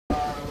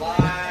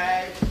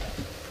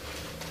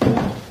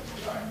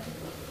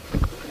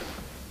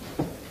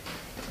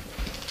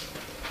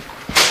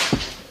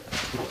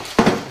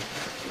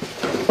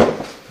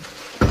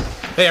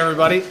Hey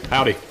everybody.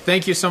 Howdy.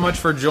 Thank you so much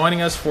for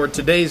joining us for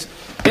today's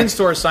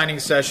in-store signing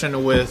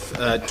session with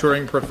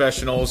touring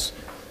professionals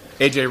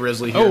AJ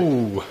Risley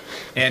here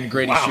and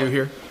Grady Shue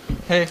here.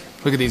 Hey.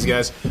 Look at these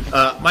guys.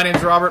 My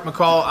name's Robert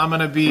McCall. I'm going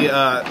to be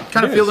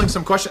kind of fielding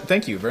some questions.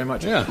 Thank you very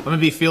much. Yeah. I'm going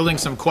to be fielding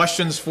some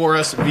questions for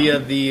us via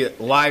the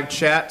live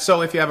chat.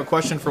 So if you have a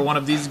question for one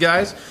of these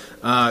guys,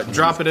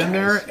 drop it in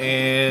there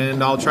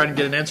and I'll try to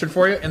get it answered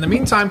for you. In the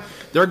meantime,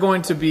 they're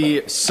going to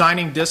be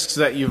signing discs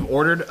that you've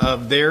ordered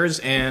of theirs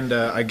and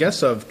I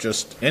guess of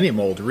just any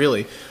mold,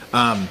 really.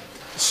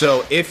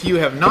 So if you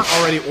have not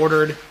already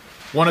ordered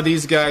one of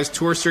these guys,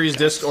 Tour Series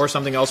discs or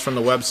something else from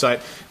the website,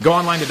 go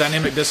online to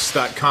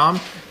DynamicDiscs.com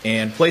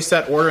and place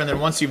that order. And then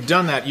once you've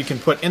done that, you can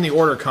put in the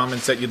order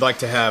comments that you'd like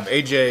to have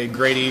AJ,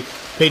 Grady,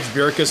 Paige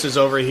Bierkus is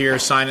over here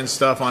signing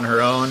stuff on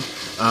her own.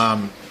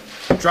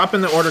 Drop in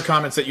the order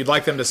comments that you'd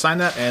like them to sign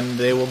that, and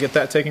they will get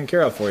that taken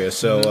care of for you.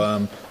 So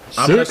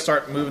I'm going to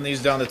start moving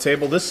these down the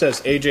table. This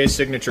says AJ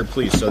signature,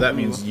 please, so that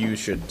means you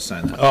should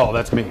sign that. Oh,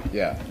 that's me.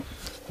 Yeah.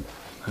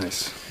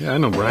 Nice. Yeah, I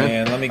know Brian.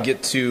 And let me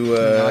get to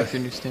I like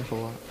your new stamp a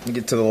lot. let me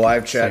get to the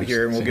live chat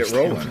here, and we'll get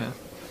rolling. Yeah.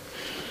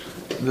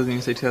 It doesn't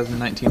even say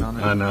 2019 on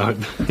it. I know.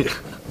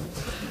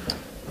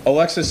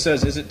 Alexis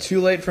says, is it too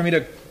late for me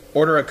to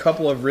order a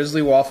couple of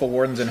Risley Waffle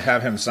Wardens and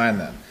have him sign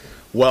them?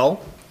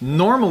 Well,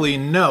 normally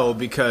no,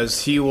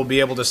 because he will be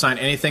able to sign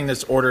anything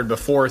that's ordered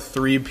before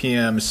 3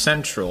 p.m.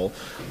 Central,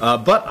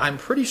 but I'm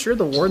pretty sure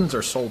the Wardens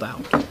are sold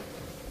out.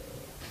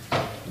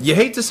 You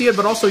hate to see it,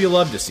 but also you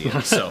love to see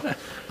it. So,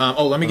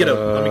 let me get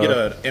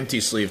an empty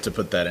sleeve to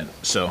put that in.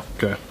 So,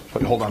 Okay.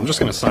 But hold on, I'm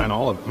just going to sign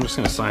all of it. I'm just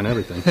going to sign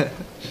everything.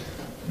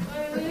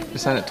 You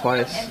sign it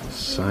twice.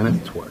 Sign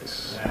it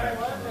twice.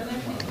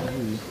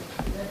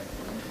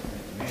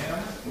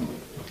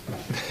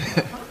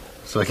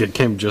 It's like it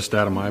came just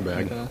out of my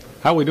bag.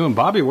 How are we doing,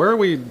 Bobby? Where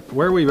are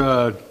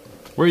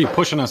you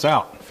pushing us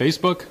out?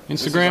 Facebook,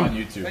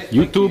 Instagram,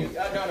 YouTube?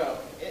 No.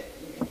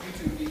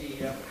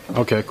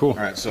 Okay, cool. All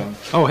right, so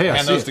I hand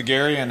see those it. to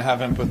Gary and have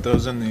him put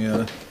those in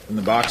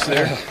the box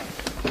there.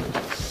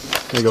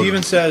 There you go.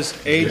 Steven says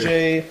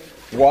AJ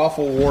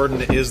Waffle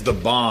Warden is the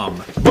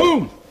bomb.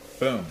 Boom!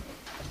 Boom.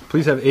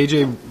 Please have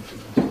AJ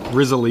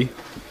Risley,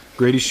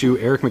 Grady Shue,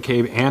 Eric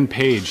McCabe, and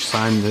Paige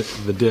sign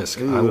the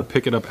disc. Ooh. I will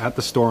pick it up at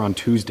the store on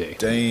Tuesday.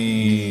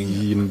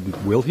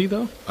 Dang. Will he,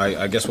 though?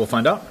 I guess we'll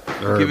find out.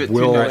 Or Give it to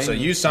will All right, so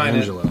you sign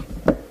Angela?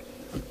 it.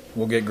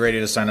 We'll get Grady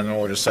to sign it, and then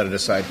we'll just set it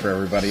aside for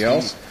everybody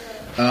else.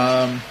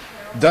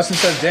 Dustin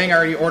says, dang, I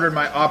already ordered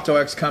my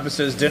OptoX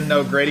compasses. Didn't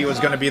know Grady was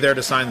going to be there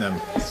to sign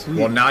them.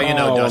 Well, now you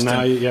know, Dustin.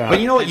 Now yeah. But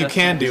you know what you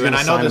can do, and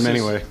I know sign this them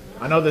is anyway.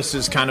 I know this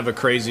is kind of a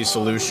crazy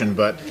solution,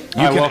 but you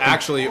can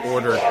actually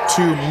order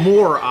 2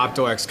 more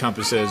OptoX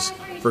compasses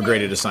for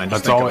Grady to sign.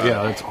 Just That's think all. about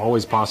Yeah, it. that's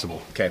always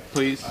possible. Okay.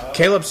 Please.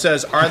 Caleb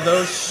says, are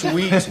those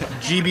sweet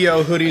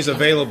GBO hoodies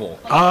available?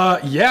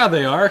 Yeah,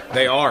 they are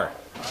They are.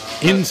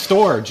 in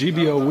store.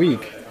 GBO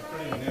week.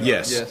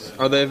 Yes. Yes.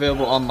 Are they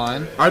available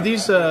online? Are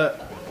these,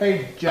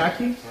 hey,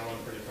 Jackie?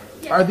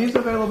 Are these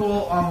available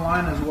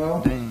online as well?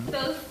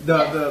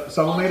 The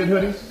sublimated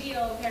hoodies?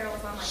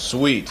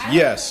 Sweet.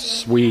 Yes.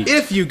 Sweet.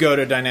 If you go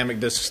to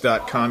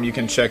dynamicdiscs.com, you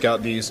can check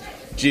out these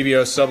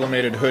GBO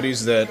sublimated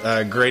hoodies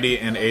that Grady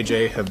and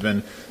AJ have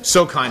been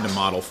so kind to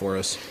model for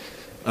us.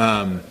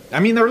 I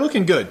mean, they're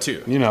looking good,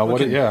 too. You know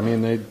what? Yeah, I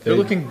mean They're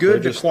looking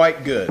good to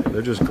quite good.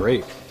 They're just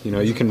great. You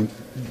know,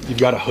 you've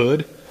got a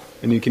hood,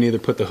 and you can either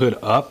put the hood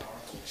up.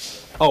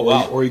 Oh,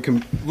 wow. Or you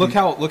can Look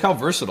how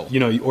versatile. you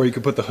know, or you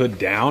could put the hood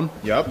down.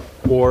 Yep.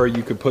 Or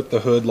you could put the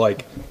hood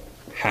like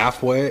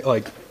halfway.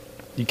 Like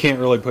you can't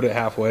really put it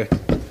halfway.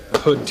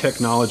 Hood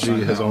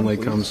technology has only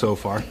come so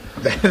far.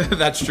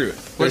 That's true.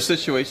 What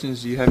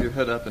situations do you have your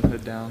hood up and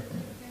hood down?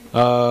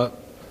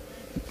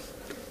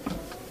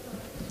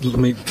 Let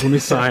me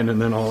sign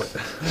and then I'll.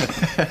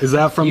 Is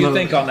that from You the?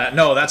 think on that?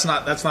 No, that's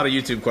not a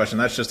YouTube question.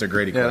 That's just a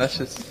Grady Yeah,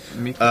 question. that's just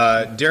me.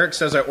 Derek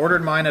says, I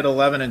ordered mine at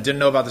 11 and didn't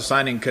know about the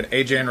signing. Could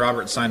AJ and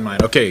Robert sign mine?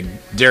 Okay,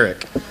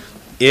 Derek,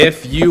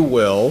 if you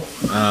will,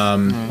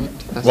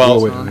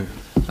 well, wait a minute.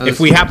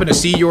 if we happen to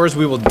see yours,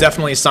 we will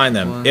definitely sign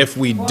them. If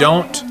we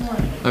don't,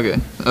 Okay.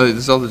 Oh, is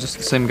this all just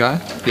the same guy?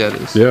 Yeah,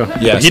 it is. Yeah.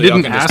 Yeah, He so y'all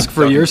didn't can just ask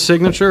for fucking- your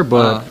signature,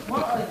 but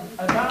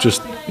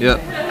just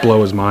Yep.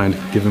 blow his mind.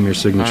 Give him your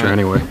signature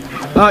anyway.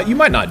 you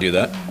might not do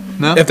that.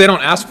 No? If they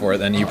don't ask for it,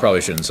 then you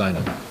probably shouldn't sign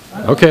it.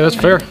 Okay, that's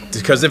fair.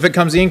 Because if it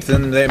comes inked,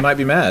 then they might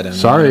be mad. And,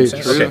 Sorry,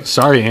 Okay.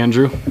 sorry,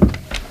 Andrew.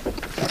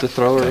 It's a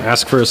thrower.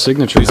 Ask for a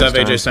signature. Please have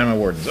next AJ time. sign my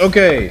Wardens.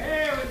 Okay.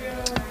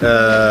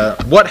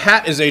 What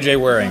hat is AJ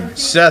wearing?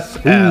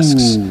 Seth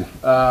asks. Ooh.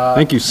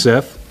 Thank you,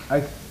 Seth.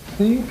 I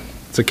think.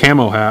 It's a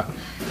camo hat.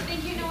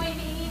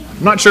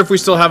 I'm not sure if we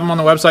still have them on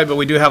the website, but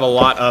we do have a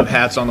lot of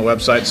hats on the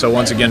website. So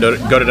once again, go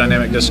to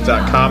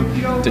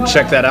dynamicdiscs.com to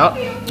check that out.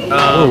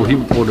 Oh, he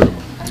ordered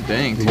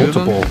Dang, 2 of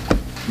them? multiple.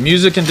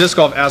 Music and Disc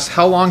Golf asks,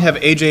 how long have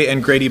AJ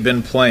and Grady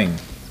been playing?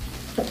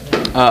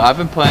 I've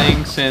been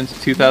playing since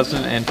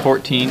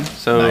 2014,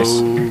 so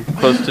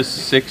close to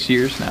 6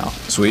 years now.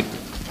 Sweet.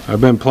 I've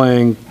been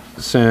playing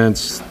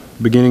since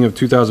beginning of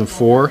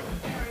 2004.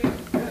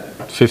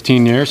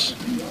 15 years.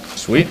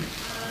 Sweet.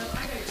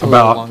 It's a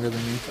little longer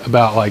than me.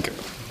 About like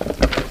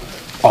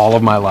all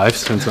of my life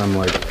since I'm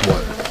like,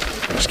 what?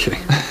 I'm just kidding.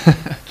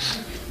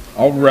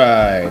 All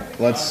right.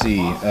 Let's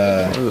see.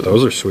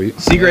 Those are sweet.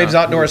 Seagraves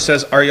Outdoors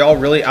says, "Are y'all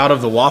really out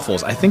of the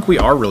waffles?" I think we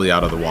are really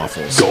out of the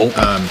waffles. Gulp.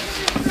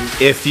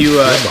 If you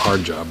That's a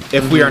hard job.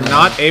 if we are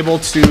not able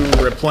to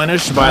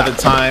replenish by the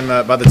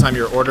time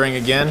you're ordering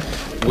again,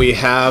 we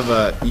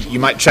have you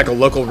might check a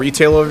local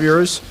retailer of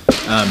yours.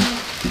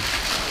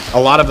 A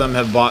lot of them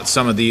have bought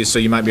some of these, so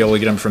you might be able to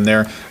get them from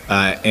there.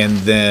 And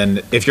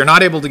then if you're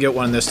not able to get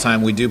one this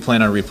time, we do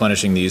plan on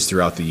replenishing these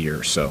throughout the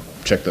year, so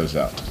check those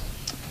out.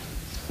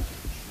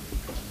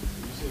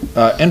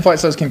 Inflight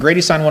says, "Can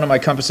Grady sign one of my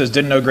compasses?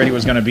 Didn't know Grady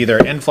was going to be there."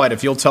 Inflight,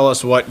 if you'll tell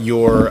us what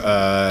your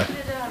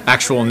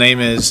actual name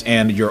is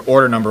and your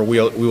order number, we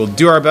will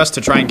do our best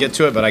to try and get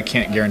to it, but I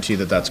can't guarantee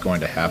that that's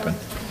going to happen.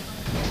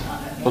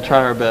 We'll try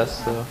our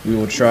best, though. We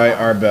will try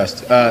our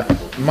best.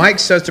 Mike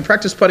says, "To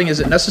practice putting,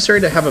 is it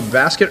necessary to have a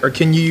basket, or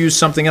can you use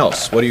something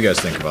else?" What do you guys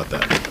think about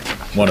that?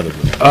 One of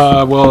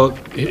the Well,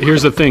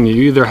 here's the thing.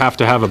 You either have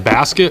to have a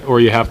basket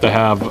or you have to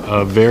have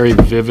a very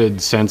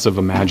vivid sense of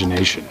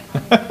imagination.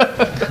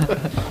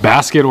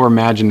 Basket or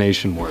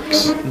imagination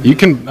works. You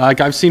can,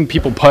 like, I've seen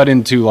people put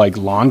into like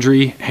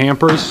laundry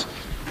hampers,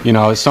 you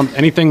know,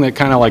 anything that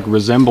kind of like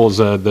resembles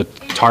the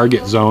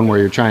target zone where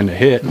you're trying to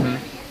hit,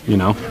 you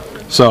know.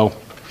 So,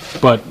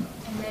 but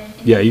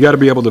yeah, you got to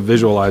be able to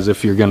visualize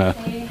if you're gonna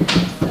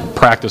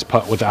practice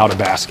putt without a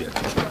basket.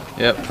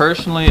 Yeah,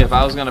 personally, if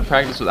I was going to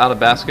practice without a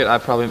basket,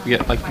 I'd probably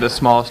get like the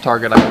smallest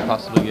target I could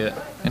possibly get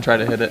and try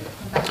to hit it.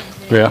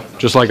 Yeah,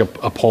 just like a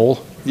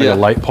pole, like a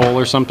light pole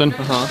or something.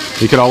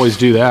 You could always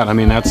do that. I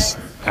mean, that's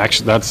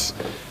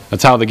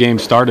how the game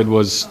started,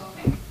 was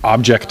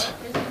object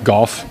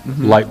golf,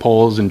 light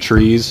poles and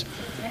trees.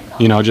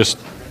 You know, just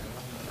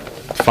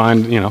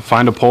find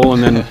a pole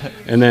and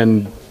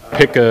then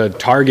pick a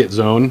target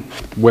zone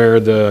where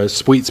the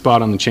sweet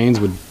spot on the chains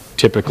would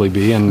typically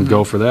be, and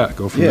go for that.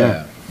 Go from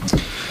there.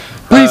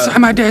 Please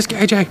sign my disc,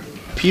 AJ.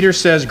 Peter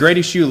says,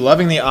 "Grady Shue,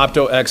 loving the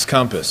Opto X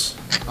compass."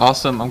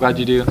 Awesome. I'm glad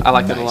you do. I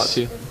like it a lot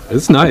too.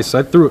 It's nice.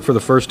 I threw it for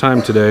the first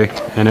time today,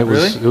 and it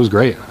was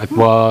great.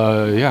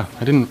 Yeah,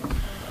 I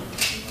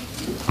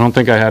don't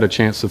think I had a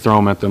chance to throw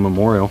them at the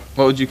Memorial.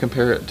 What would you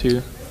compare it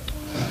to?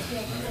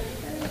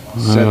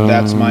 Said,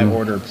 "That's my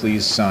order.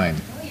 Please sign."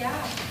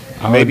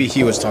 Maybe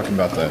he was talking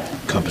about the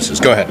compasses.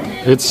 Go ahead.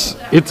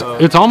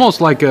 It's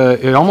almost like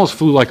it almost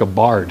flew like a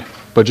Bard,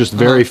 but just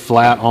very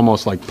flat,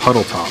 almost like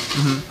puddle top.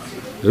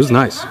 It was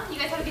nice. You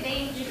guys have a good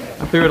day.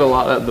 I threw it a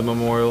lot at the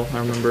Memorial, I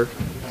remember,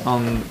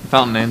 on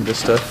Fountain and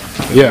Vista.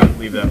 Yeah.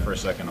 Leave that for a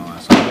second. I'll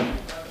ask you.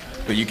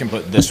 But you can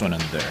put this one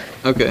in there.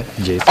 Okay.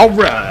 Jason. All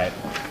right.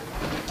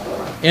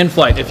 In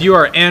flight. If you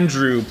are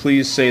Andrew,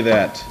 please say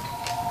that.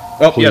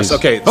 Oh, Please. yes.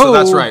 Okay. So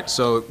that's right.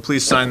 So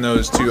please sign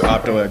those to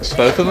OptoX.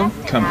 Both of them?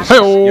 Compasses.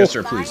 Hey-o. Yes,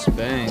 sir. Please.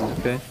 Dang,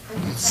 okay.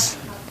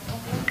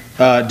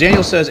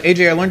 Daniel says,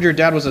 "AJ, I learned your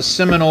dad was a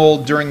Seminole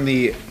during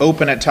the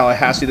Open at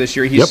Tallahassee this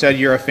year. He Yep. said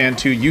you're a fan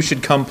too. You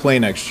should come play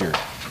next year."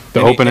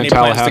 The Open at any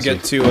plans to Tallahassee.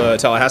 get to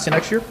Tallahassee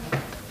next year?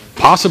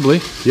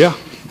 Possibly, yeah.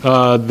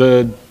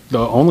 The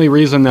only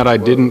reason that I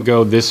didn't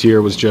go this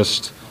year was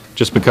just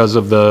because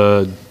of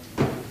the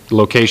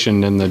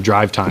location and the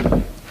drive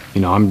time. You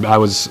know,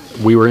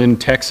 we were in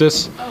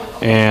Texas,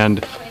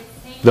 and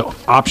the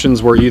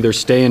options were either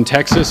stay in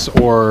Texas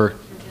or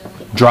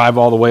drive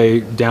all the way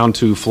down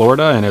to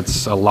Florida, and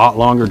it's a lot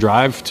longer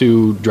drive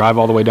to drive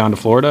all the way down to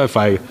Florida. If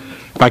I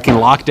can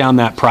lock down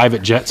that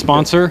private jet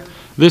sponsor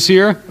this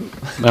year,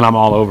 then I'm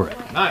all over it.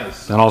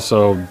 Nice. And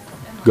also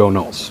go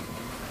Knowles.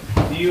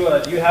 Do you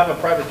have a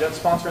private jet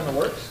sponsor in the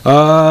works?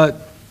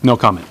 No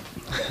comment.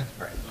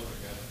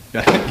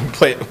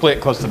 play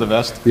it close to the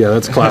vest. Yeah,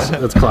 that's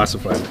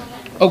classified.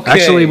 Okay.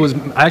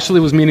 Actually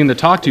was meaning to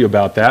talk to you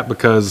about that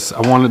because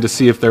I wanted to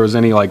see if there was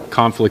any like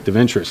conflict of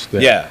interest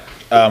there. Yeah.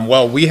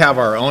 Well, we have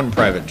our own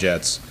private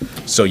jets,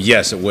 so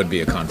yes, it would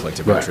be a conflict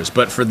of interest.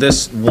 But for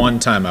this one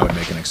time, I would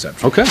make an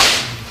exception. Okay.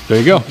 There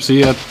you go. See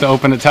you at the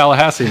Open at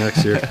Tallahassee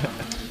next year.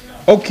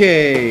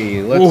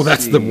 Okay. Let's Oh,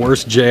 that's see. the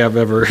worst J I've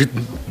ever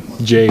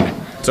Jade.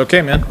 It's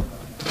okay, man.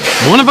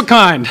 One of a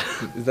kind.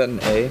 Is that an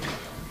A?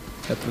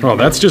 Oh,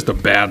 that's just a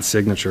bad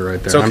signature right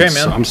there. It's okay,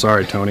 man. I'm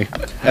sorry, Tony.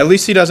 At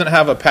least he doesn't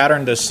have a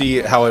pattern to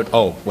see how it.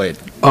 Oh, wait.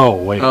 Oh,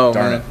 wait. Oh,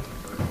 Darn man. it.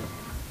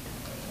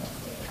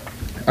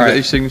 Is that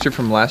your signature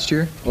from last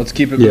year? Let's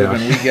keep it Yeah.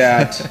 moving. We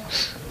got.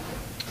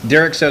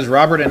 Derek says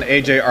Robert and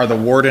AJ are the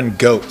Warden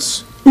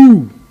goats.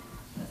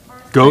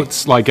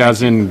 Goats, like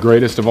as in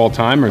greatest of all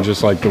time, or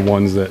just like the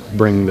ones that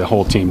bring the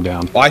whole team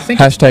down? Well, I think.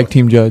 Hashtag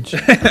Team Judge.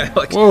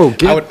 Like, Whoa,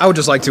 I would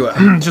just like to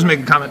just make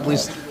a comment,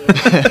 please.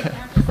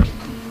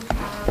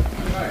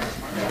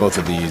 Both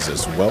of these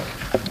as well.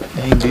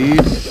 Dang,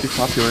 dude. Too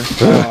popular.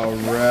 All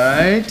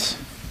right.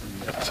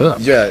 What's up?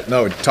 Yeah,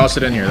 no, toss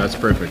it in here. That's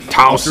perfect.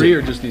 Toss All three it.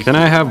 or just these? Can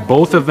I have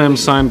both of them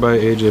signed by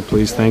AJ,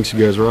 please? Thanks,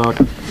 you guys rock.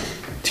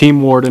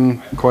 Team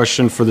Warden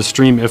question for the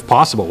stream, if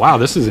possible. Wow,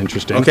 this is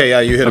interesting. Okay, yeah,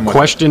 you hit A him with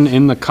question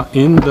in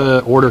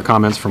the order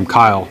comments from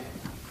Kyle.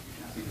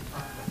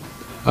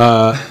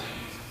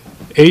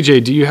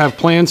 AJ, do you have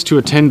plans to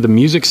attend the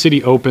Music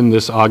City Open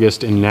this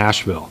August in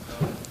Nashville?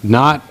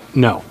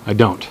 No, I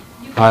don't.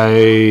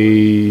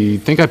 I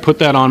think I put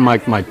that on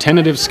my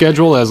tentative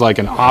schedule as like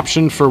an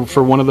option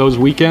for one of those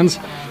weekends.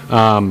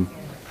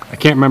 I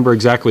can't remember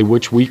exactly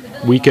which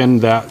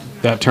weekend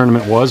that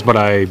tournament was, but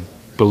I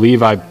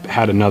believe I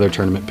had another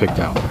tournament picked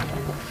out.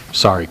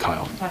 Sorry,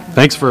 Kyle.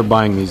 Thanks for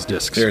buying these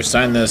discs. Here,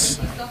 sign this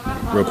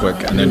real quick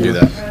and then do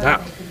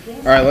that.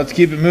 All right, let's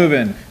keep it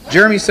moving.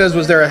 Jeremy says,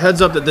 was there a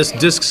heads up that this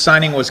disc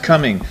signing was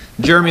coming?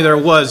 Jeremy, there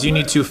was. You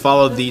need to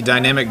follow the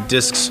Dynamic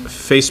Discs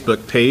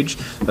Facebook page.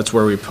 That's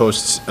where we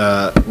post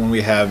when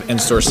we have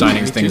in-store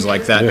signings, things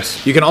like that.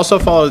 Yes. You can also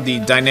follow the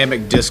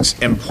Dynamic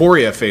Discs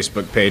Emporia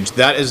Facebook page.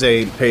 That is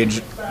a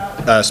page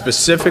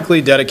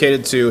specifically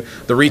dedicated to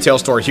the retail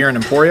store here in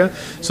Emporia.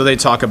 So they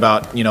talk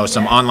about, you know,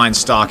 some online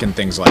stock and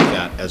things like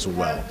that as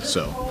well.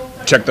 So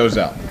check those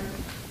out.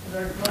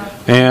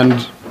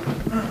 And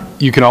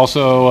you could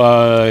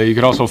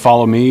also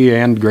follow me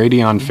and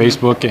Grady on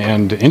Facebook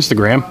and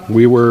Instagram.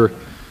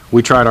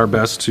 We tried our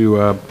best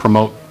to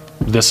promote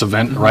this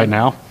event right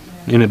now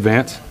in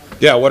advance.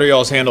 Yeah, what are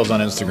y'all's handles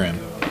on Instagram?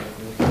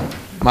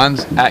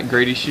 Mine's at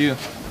Grady Shue.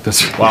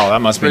 Wow,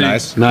 that must be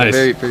nice. Nice.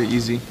 Very, very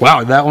easy.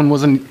 Wow, that one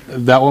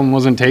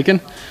wasn't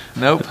taken?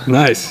 Nope.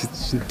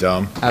 Nice.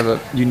 Dumb. I have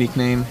a unique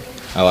name.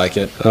 I like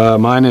it.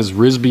 Mine is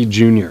Risby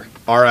Jr.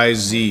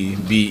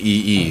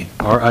 Rizbee.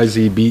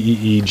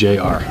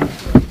 Rizbeejr.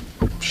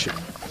 Oh, shit.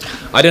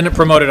 I didn't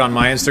promote it on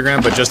my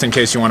Instagram, but just in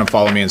case you want to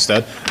follow me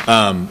instead,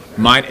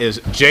 mine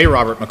is J.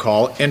 Robert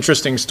McCall.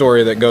 Interesting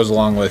story that goes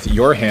along with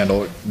your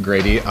handle,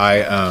 Grady.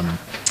 I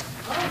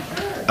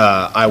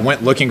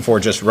went looking for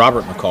just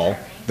Robert McCall.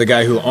 The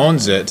guy who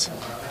owns it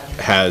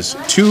has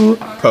 2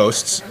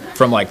 posts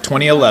from like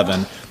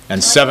 2011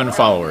 and 7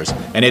 followers,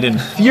 and it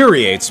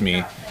infuriates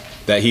me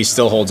that he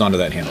still holds onto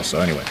that handle. So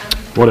anyway.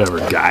 Whatever,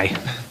 guy.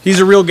 He's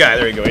a real guy.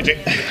 There you go,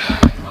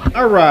 AJ.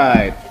 All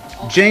right.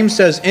 James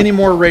says, any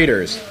more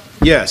Raiders?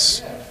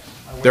 Yes,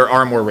 there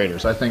are more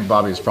Raiders. I think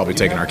Bobby's probably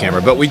taking our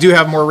camera. But we do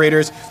have more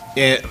Raiders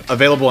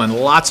available in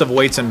lots of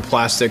weights and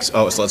plastics.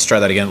 Oh, so let's try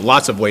that again.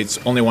 Lots of weights,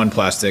 only one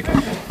plastic.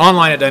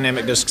 Online at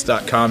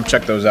dynamicdiscs.com.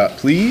 Check those out,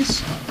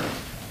 please.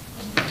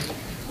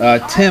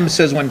 Tim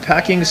says, when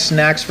packing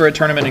snacks for a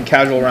tournament and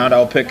casual round, I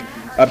will pick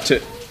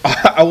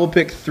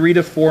 3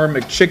 to 4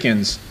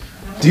 McChickens.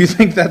 Do you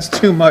think that's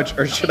too much,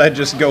 or should I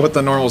just go with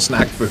the normal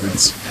snack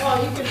foods?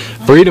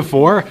 3 to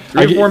 4?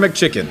 3 to 4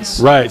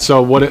 McChickens. Right.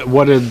 So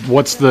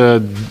what's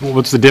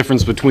the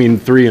difference between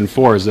 3 and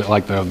 4? Is it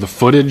like the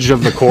footage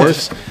of the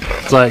course?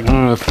 It's like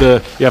if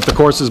the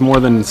course is more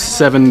than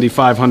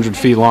 7,500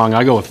 feet long,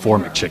 I go with 4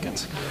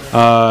 McChickens.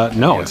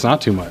 No, it's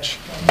not too much.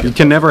 You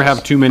can never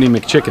have too many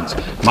McChickens.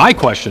 My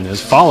question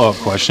is, follow-up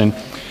question,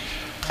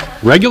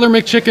 regular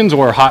McChickens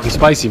or hot and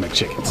spicy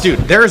McChickens? Dude,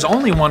 there's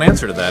only one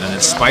answer to that, and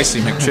it's spicy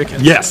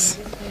McChicken. Yes.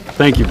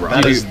 Thank you, bro.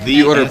 That is Do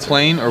you order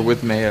plain or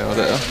with mayo,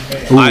 though?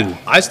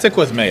 I stick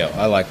with mayo.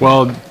 I like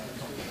mayo. Well,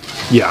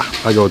 yeah,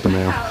 I go with the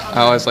mayo.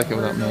 I always like it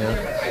without mayo.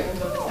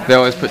 They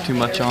always put too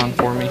much on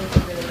for me.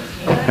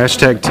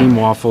 Hashtag Team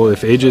Waffle.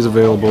 If AJ's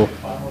available,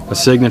 a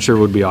signature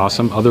would be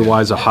awesome.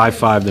 Otherwise, a high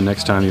five the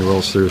next time he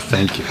rolls through.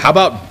 Thank you. How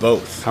about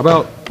both? How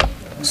about...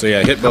 So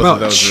yeah, hit both of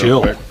those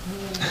chill, real quick.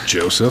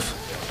 Joseph?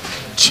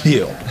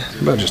 Chill.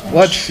 How about just...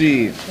 Let's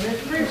see.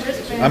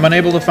 I'm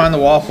unable to find the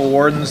Waffle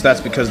Wardens. That's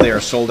because they are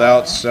sold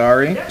out.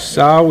 Sorry.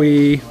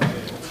 Sorry.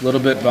 A little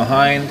bit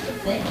behind.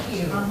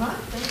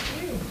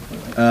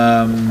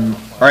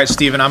 All right,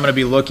 Steven, I'm going to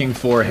be looking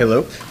for... Hello.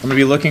 I'm going to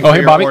be looking for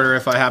your Bobby. order.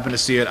 If I happen to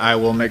see it, I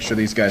will make sure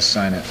these guys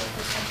sign it.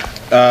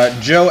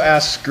 Joe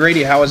asks,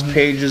 Grady, how is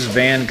Paige's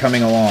van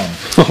coming along?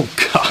 Oh,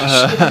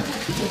 gosh.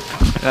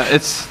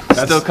 It's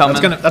still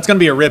coming. That's gonna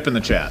be a rip in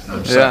the chat.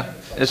 I'm sorry.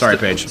 Yeah. Sorry,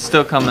 Paige. It's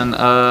still coming.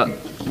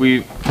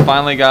 We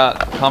finally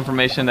got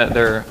confirmation that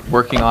they're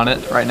working on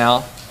it right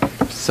now.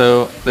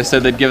 So they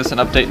said they'd give us an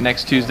update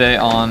next Tuesday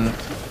on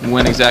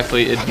when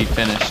exactly it'd be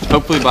finished.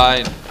 Hopefully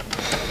by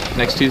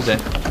next Tuesday.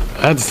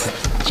 That's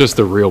just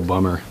a real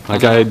bummer.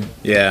 Like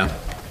Yeah.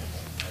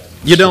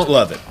 You don't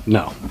love it.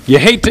 No. You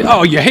hate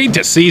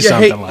to see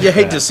something like that. You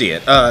hate to see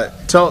it.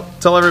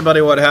 Tell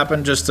everybody what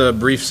happened. Just a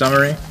brief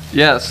summary.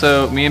 Yeah.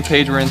 So me and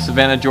Paige were in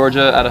Savannah,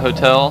 Georgia, at a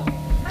hotel,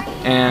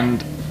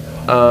 and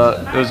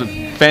it was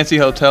a fancy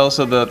hotel.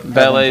 So the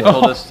valet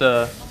told us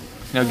to,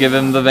 give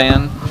him the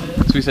van.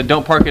 So we said,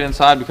 don't park it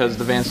inside because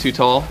the van's too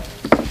tall,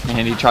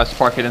 and he tries to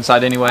park it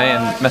inside anyway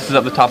and messes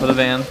up the top of the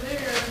van.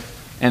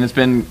 And it's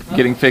been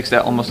getting fixed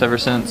almost ever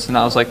since, and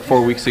that was like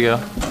 4 weeks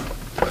ago.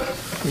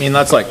 I mean,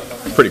 that's like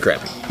pretty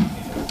crappy.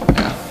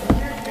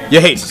 Yeah. You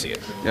hate to see it.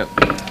 Yep.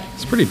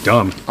 It's pretty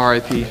dumb.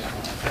 R.I.P.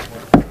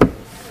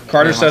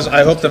 Carter says,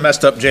 I hope the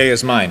messed up J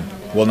is mine.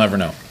 We'll never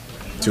know.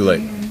 Too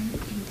late.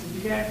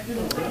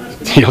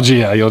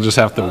 You'll just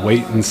have to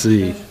wait and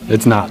see.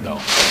 It's not, though.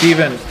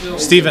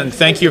 Steven,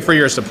 thank you for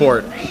your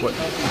support. What?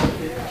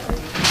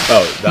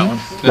 Oh,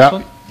 that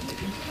one?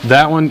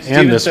 That one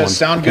and this says, one.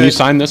 sound Can you good.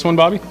 sign this one,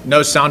 Bobby?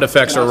 No sound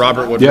effects or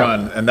Robert would Yeah.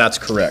 run, and that's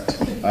correct.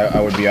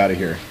 I would be out of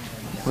here.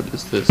 What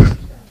is this?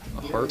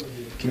 heart.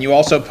 Can you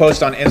also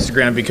post on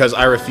Instagram because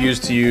I refuse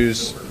to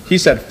use? He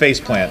said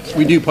faceplant,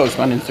 We do post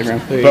on Instagram.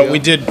 but we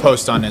did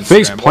post on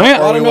Instagram. Faceplant?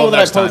 Or I we don't know will that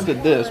I next time.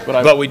 posted this,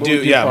 but But we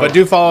do, yeah. But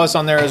do follow us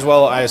on there as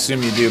well. I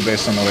assume you do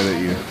based on the way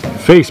that you.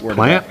 Face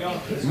plant?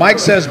 Mike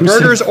says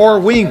burgers or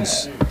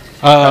wings.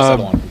 Pass that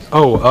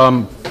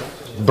along.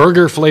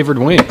 Burger flavored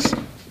wings.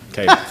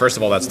 Okay, first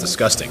of all, that's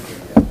disgusting.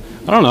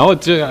 I don't know.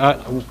 It's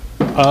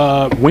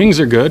wings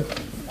are good.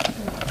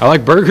 I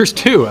like burgers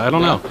too. I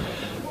don't know.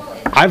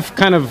 I've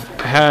kind of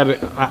had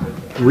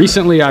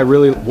recently. I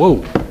really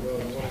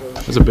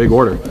that's a big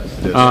order.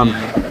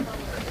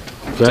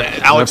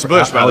 Alex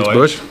Bush, by the way.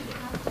 Bush,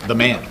 The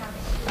man.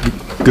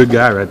 good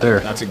guy right there.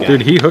 That's a guy.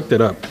 Dude, he hooked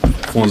it up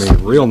for me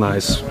real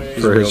nice for a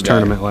his real guy.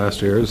 tournament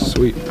last year. It was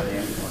sweet.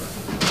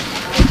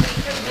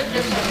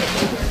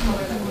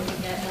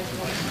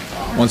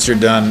 Once you're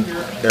done,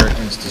 Eric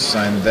needs to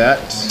sign that.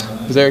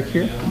 Is Eric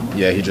here?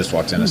 Yeah, he just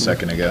walked in a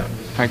second ago.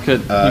 I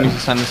could. You need to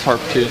sign this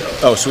harp too.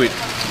 Oh, sweet.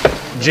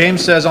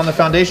 James says, on the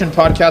Foundation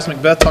podcast,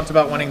 Macbeth talked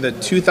about winning the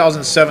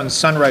 2007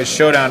 Sunrise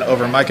Showdown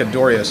over Micah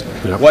Dorius.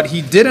 Yep. What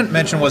he didn't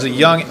mention was a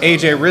young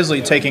AJ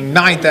Risley taking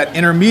 9th at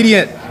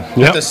intermediate at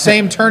Yep. the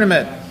same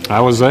tournament.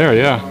 I was there.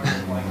 Yeah,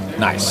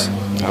 Nice.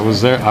 I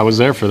was there. I was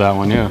there for that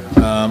one. Yeah.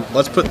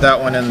 Let's put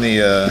that one in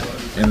the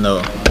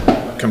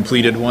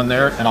completed one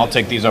there, and I'll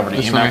take these over to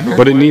This one right EMAC. here?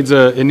 But it needs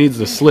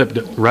the slip,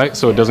 right?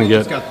 So it doesn't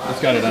get.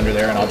 It's got it under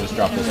there, and I'll just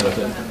drop this with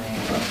it.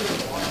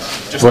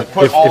 Just What,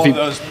 put if all he- of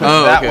those, put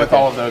Oh, that okay, with okay.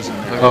 all of those in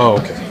there. Oh,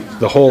 okay.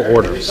 The whole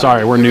order.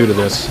 Sorry, we're new to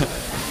this.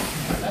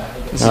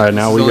 All right,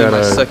 now This we is only got my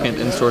a. second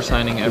in-store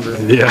signing ever.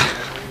 Yeah.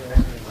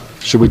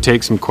 Should we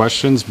take some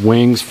questions?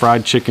 Wings,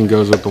 fried chicken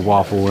goes with the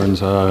waffle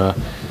ones. I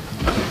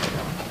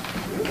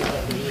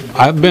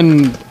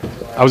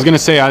was gonna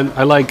say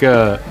I like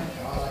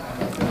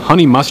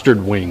honey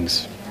mustard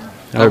wings.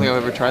 I don't think I've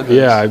ever tried this.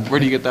 Yeah, Where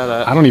do you get that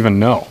at? I don't even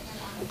know.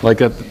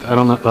 Like I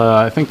don't know.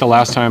 I think the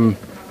last time.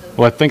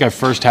 Well, I think I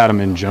first had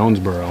them in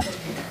Jonesboro.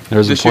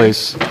 There's This a year?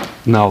 place.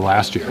 No,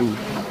 last year.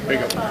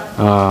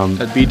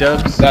 At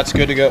B-Dubs? That's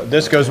good to go.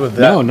 This goes with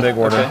that No, no. big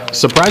order. Okay.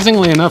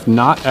 Surprisingly enough,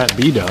 not at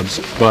B-Dubs,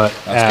 but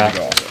That's at gonna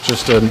go also.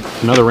 just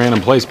another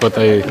random place. But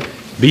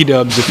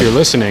B-Dubs, if you're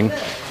listening,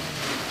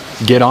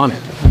 get on it.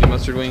 Honey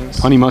mustard wings.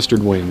 Honey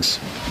mustard wings.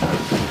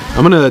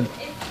 I'm gonna.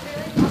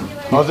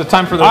 Oh, is it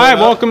time for the Hi, load up?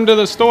 welcome to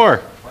the store.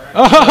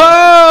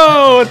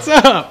 Oh, what's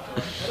up?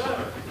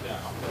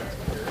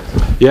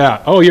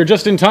 Yeah. Oh, you're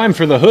just in time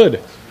for the hood.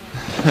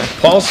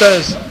 Paul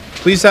says,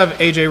 please have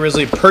AJ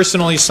Risley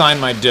personally sign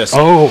my disc.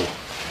 Oh,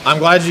 I'm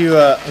glad you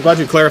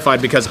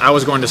clarified because I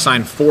was going to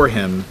sign for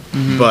him,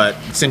 but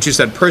since you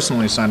said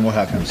personally sign, we'll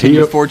have him sign. Can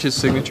you forge his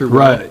signature?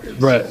 right.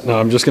 No,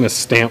 I'm just gonna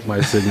stamp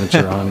my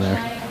signature on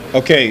there.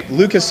 Okay,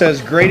 Lucas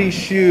says, Grady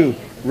Shue,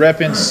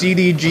 repping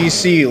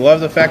CDGC. Love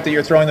the fact that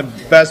you're throwing the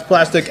best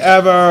plastic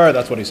ever.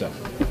 That's what he said.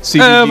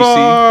 CDGC.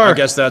 I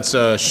guess that's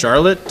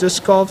Charlotte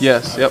disc golf?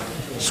 Yes, yep.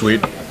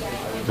 Sweet.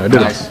 I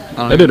did. Nice. I don't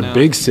I did even a know.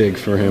 big sig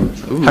for him.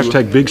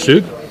 Hashtag big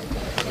sig.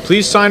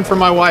 Please sign for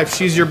my wife.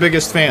 She's your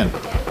biggest fan.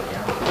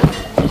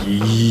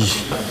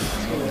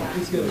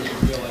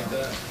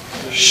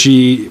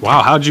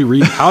 Wow. How'd you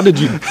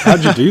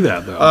do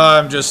that though?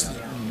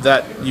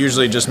 That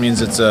usually just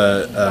means it's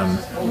a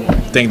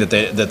thing that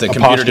the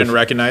computer didn't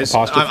recognize.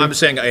 Apostrophe? I'm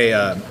saying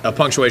a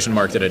punctuation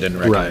mark that I didn't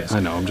recognize. Right. I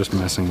know. I'm just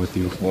messing with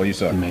you. Well, you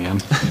suck. Man.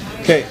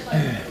 Okay.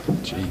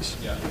 Jeez.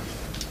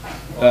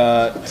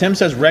 Tim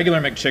says regular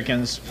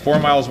McChickens, 4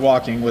 miles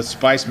walking with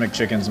spice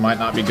McChickens might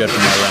not be good for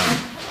my round.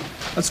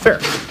 That's fair.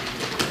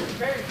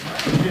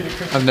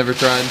 I've never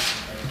tried.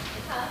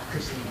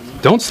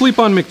 Don't sleep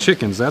on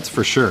McChickens. That's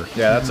for sure.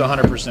 Yeah, that's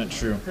 100%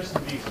 true.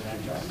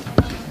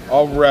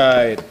 All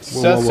right.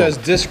 Seth says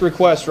disc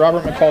request,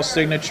 Robert McCall's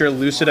signature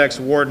Lucidex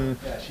Warden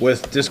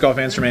with Disc Golf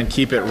Answerman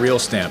Keep It Real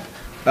stamp.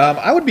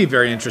 I would be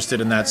very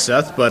interested in that,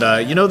 Seth, but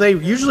they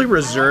usually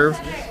reserve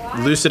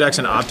Lucidex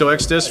and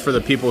OptoX discs for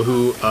the people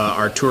who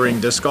are touring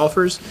disc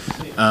golfers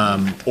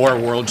or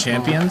world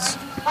champions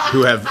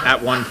who have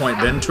at one point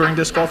been touring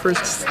disc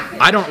golfers.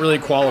 I don't really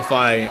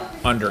qualify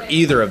under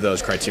either of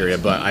those criteria,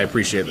 but I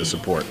appreciate the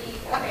support.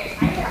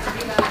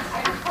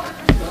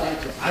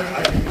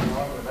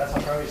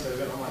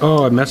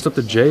 Oh, I messed up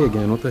the J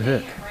again. What the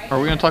heck? Are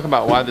we going to talk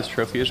about why this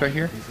trophy is right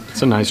here?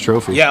 It's a nice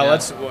trophy. Yeah,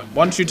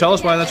 why don't you tell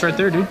us why that's right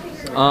there, dude?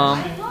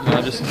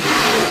 Just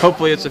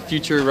hopefully it's a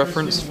future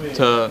reference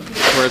to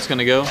where it's going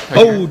to go. Right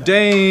Oh, here.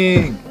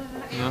 dang.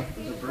 Yeah.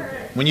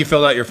 When you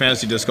filled out your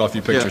fantasy disc golf,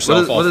 you picked Yeah.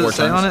 yourself all what does 4 it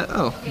say times. on it?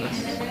 Oh,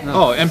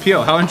 Oh,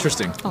 MPO, how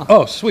interesting.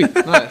 Oh, sweet.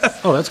 nice.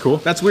 Oh, that's cool.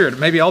 That's weird.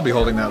 Maybe I'll be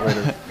holding that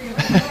later.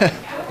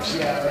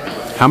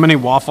 How many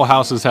Waffle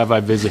Houses have I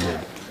visited?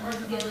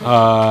 Do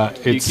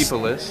you It's. keep a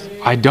list?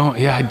 I don't.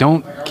 Yeah, I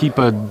don't keep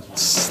a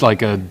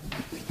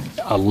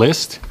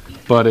list,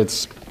 but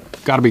it's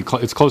got to be.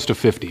 It's close to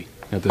 50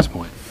 at this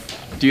point.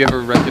 Do you ever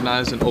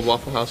recognize an old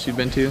Waffle House you've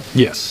been to?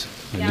 Yes,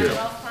 I do.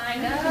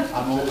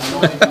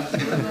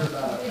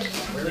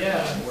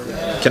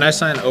 Can I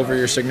sign over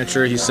your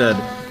signature? He said,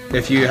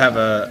 if you have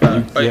Yeah.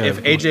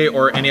 if AJ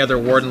or any other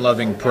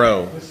Warden-loving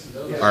pro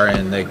are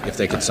in, if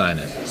they could sign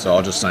it. So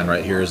I'll just sign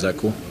right here. Is that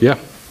cool? Yeah.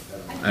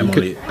 I'm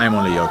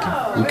only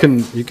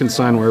joking. You can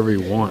sign wherever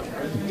you want,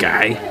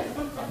 guy.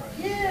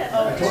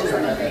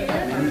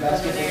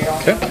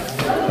 Okay.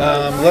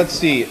 Let's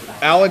see.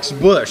 Alex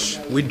Bush.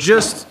 We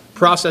just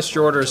processed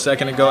your order a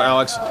second ago,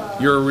 Alex.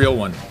 You're a real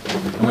one,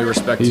 and we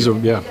respect you.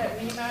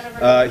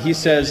 He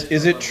says,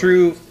 "Is it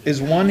true?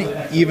 Is one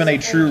even a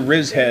true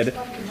Riz head?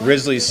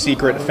 Risley's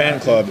secret fan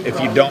club. If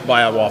you don't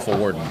buy a Waffle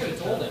Warden."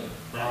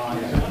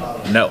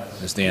 No,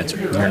 is the answer.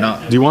 You're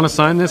not. Do you want to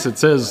sign this? It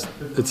says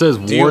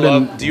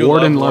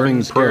Warden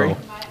Loving Pro.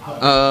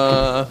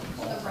 I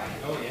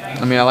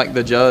mean, I like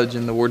the judge,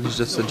 and the warden's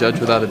just a judge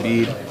without a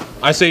bead.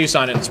 I say you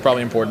sign it. It's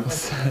probably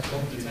important.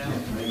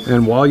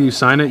 And while you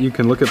sign it, you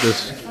can look at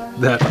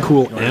that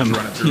cool M.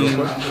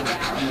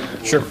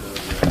 Sure.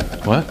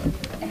 What?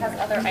 It has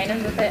other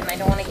items with it, and I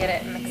don't want to get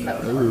it mixed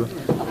up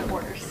with other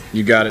orders.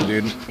 You got it,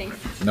 dude.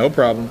 Thanks. No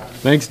problem.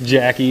 Thanks,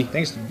 Jackie.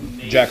 Thanks,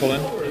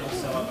 Jacqueline.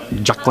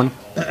 Jacqueline.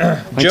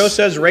 Joe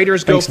says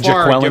Raiders go Thanks,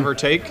 far, Jaqueline. give or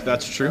take.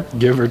 That's true.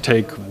 Give or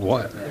take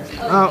what?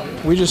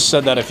 We just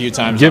said that a few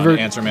times Give on or-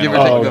 Answer Man. Give or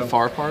take the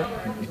far part.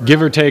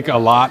 Give or take a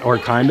lot or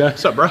kinda.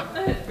 What's up, bro?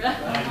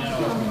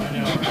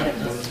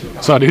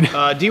 What's up, dude?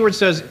 D-Word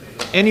says,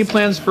 any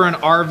plans for an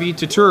RV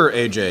to tour,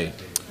 AJ?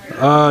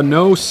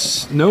 No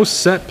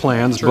set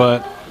plans,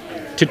 but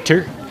to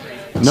tour.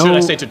 No. Should I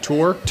say to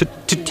tour? To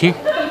tour.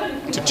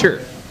 To tour.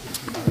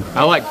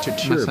 I like to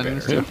tour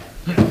better.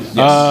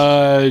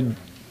 Yeah.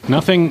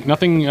 Nothing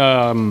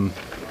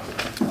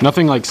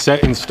like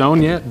set in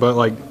stone yet, but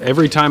like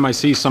every time I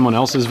see someone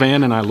else's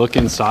van and I look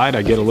inside,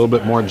 I get a little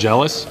bit more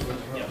jealous.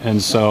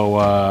 And so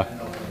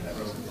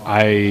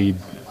I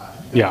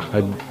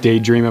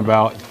daydream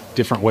about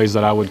different ways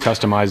that I would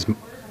customize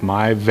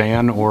my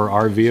van or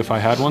RV if I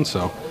had one.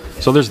 So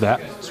there's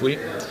that. Sweet.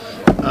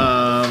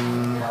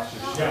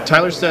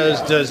 Tyler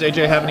says, does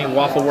AJ have any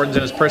Waffle Wardens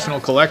in his personal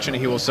collection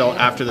he will sell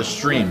after the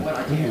stream?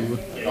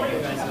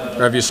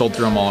 Or have you sold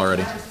through them all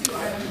already?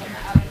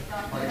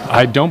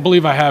 I don't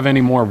believe I have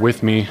any more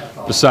with me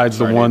besides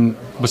the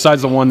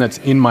one that's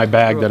in my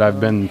bag that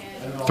I've been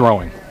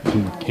throwing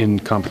in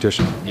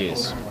competition.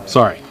 Yes.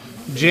 Sorry.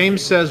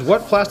 James says,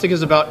 what plastic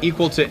is about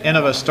equal to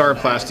Innova Star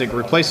Plastic,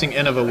 replacing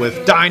Innova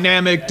with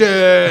dynamic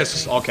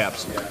discs? All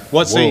caps.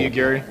 What say you,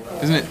 Gary?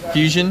 Isn't it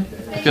Fusion?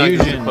 I feel like that's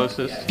the Fusion.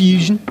 closest.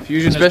 Fusion.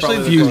 Fusion is Especially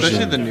probably the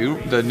closest.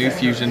 the new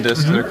Fusion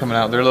discs that are coming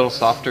out. They're a little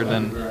softer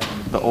than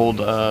the old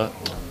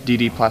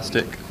DD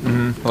plastic.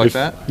 Like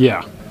that.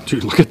 Yeah.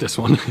 Dude, look at this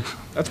one.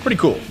 That's pretty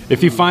cool.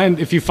 If you find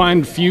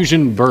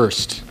Fusion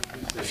Burst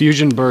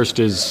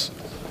is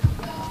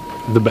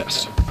the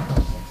best.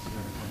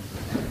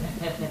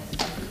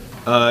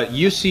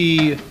 You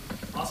see, it's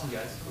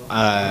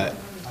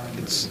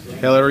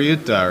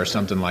Hilaryuta or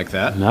something like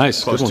that.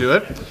 Nice, Close good to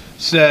it.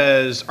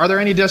 Says, are there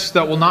any discs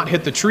that will not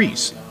hit the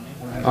trees?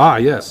 Ah,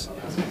 yes.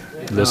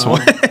 This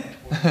one.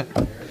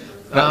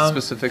 That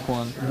specific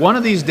one. One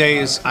of these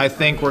days, I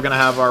think we're going to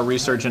have our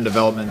research and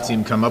development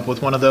team come up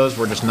with one of those.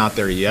 We're just not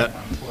there yet.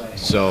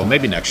 So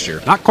maybe next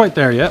year. Not quite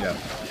there yet. Yeah.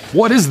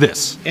 What is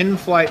this?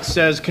 In-Flight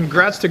says,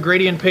 congrats to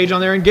Grady and Paige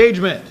on their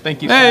engagement.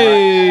 Thank you.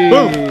 Hey!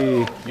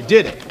 Boom! You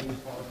did it.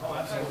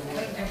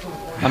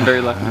 I'm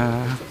very lucky.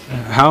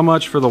 How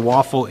much for the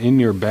waffle in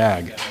your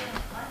bag?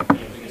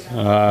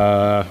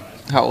 How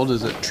old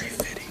is it?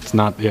 It's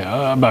not,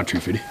 about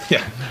 350.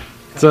 Yeah.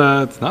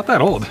 It's not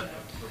that old.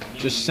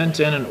 Just sent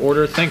in an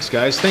order. Thanks,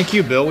 guys. Thank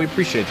you, Bill. We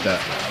appreciate that.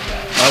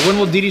 When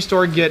will DD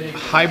Store get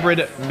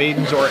hybrid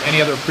maidens or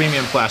any other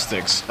premium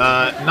plastics?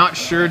 Not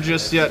sure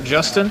just yet,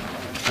 Justin.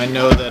 I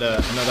know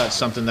that's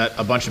something that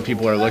a bunch of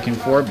people are looking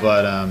for,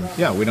 but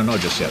yeah, we don't know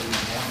just yet.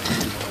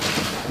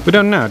 We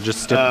don't know.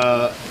 Just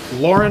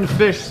Lauren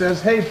Fish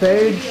says, "Hey,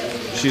 Paige."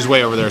 She's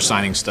way over there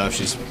signing stuff.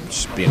 She's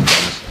just being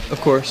famous.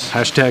 Of course.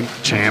 hashtag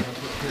champ.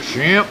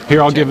 Champ.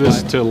 Here, I'll give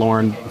this to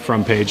Lauren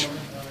from Paige.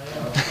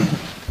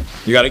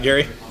 You got it,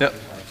 Gary? Yep.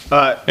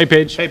 Hey,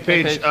 Paige. Hey,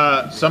 Paige.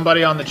 Paige.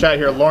 Somebody on the chat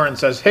here, Lauren,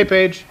 says, "Hey,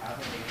 Paige."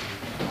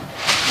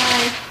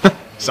 Hi.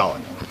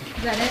 Solid.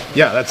 Is that it?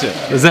 Yeah, that's it.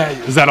 Is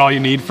that all you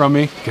need from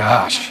me?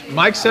 Gosh.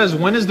 Mike says,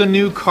 "When is the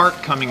new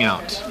cart coming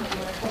out?"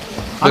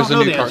 I There's don't a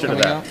know new the cart answer to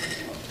coming that. out.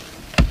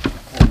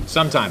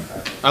 Sometime.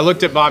 I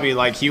looked at Bobby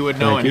like he would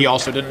know, Thank and he you.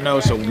 also didn't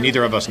know, so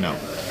neither of us know.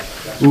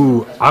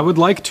 Ooh, I would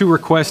like to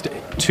request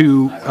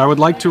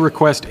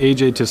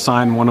AJ to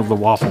sign one of the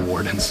Waffle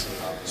Wardens.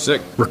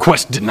 Sick.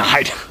 Request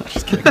denied.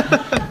 Just kidding.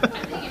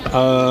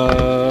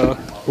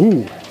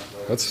 Ooh,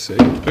 that's sick.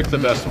 Pick the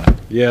best one.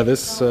 Yeah,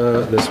 this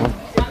one.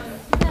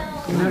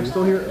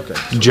 Still here? Okay.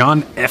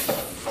 John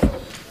F. All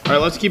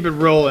right, let's keep it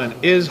rolling.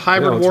 Is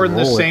Hybrid let's Warden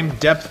the roll it. same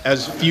depth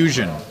as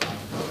Fusion?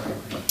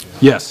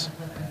 Yes,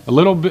 a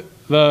little bit.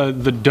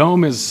 The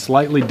dome is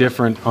slightly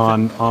different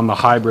on the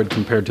hybrid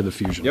compared to the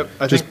Fusion. Yep.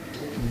 I think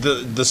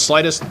the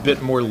slightest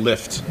bit more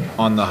lift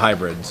on the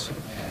hybrids.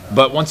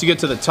 But once you get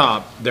to the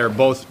top, they're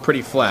both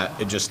pretty flat.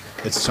 It's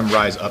some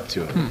rise up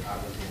to it.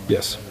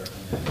 Yes.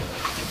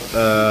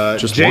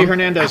 Jay one?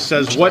 Hernandez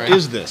says, "What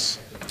is this?"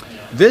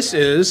 This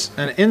is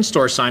an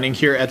in-store signing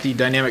here at the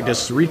Dynamic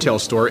Discs retail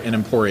store in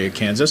Emporia,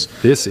 Kansas.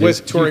 This is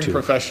with touring YouTube.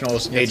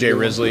 professionals AJ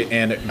Risley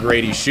and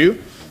Grady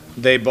Shue.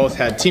 They both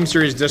had Team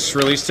Series discs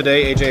released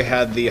today. AJ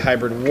had the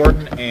Hybrid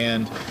Warden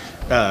and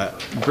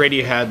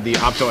Grady had the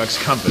Opto X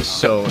Compass.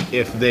 So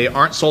if they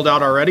aren't sold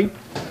out already,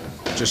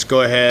 just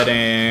go ahead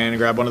and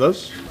grab one of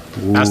those.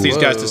 Ask these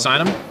guys to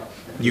sign them.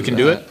 You can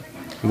do it.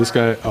 This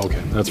guy, oh,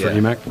 okay, that's for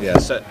EMAC? Yeah,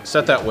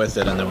 set that with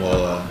it, and then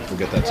we'll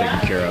get that taken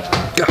care of.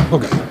 Yeah,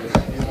 okay.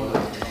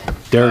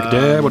 Derek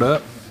Dad, what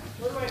up?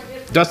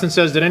 Dustin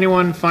says, did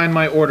anyone find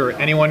my order?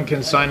 Anyone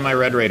can sign my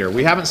Red Raider.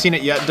 We haven't seen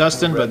it yet,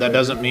 Dustin, but that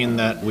doesn't mean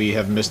that we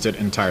have missed it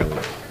entirely.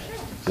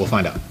 We'll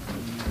find out.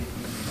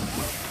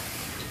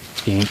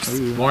 Thanks.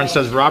 Lauren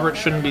says, Robert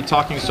shouldn't be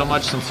talking so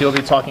much since he'll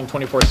be talking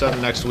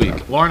 24/7 next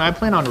week. Lauren, I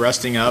plan on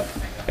resting up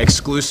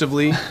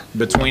exclusively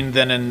between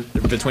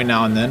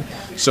now and then.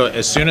 So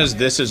as soon as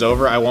this is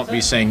over, I won't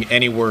be saying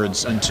any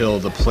words until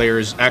the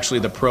players, actually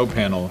the pro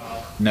panel,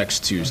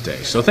 next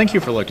Tuesday. So thank you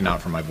for looking out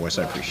for my voice.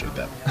 I appreciate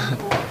that.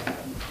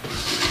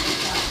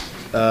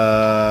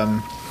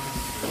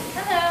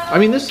 I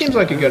mean, this seems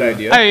like a good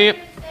idea. Hey.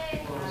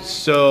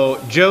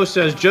 So Joe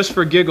says, just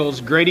for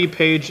giggles, Grady,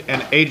 Paige,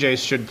 and AJ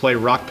should play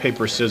rock,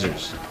 paper,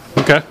 scissors.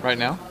 Okay. Right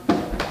now?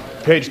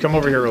 Paige, come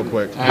over here real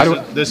quick.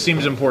 This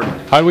seems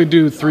important. How do we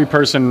do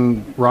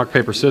 3-person rock,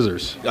 paper,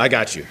 scissors? I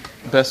got you.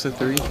 Best of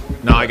 3?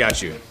 No, I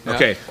got you. Yeah.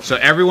 Okay, so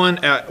everyone,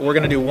 we're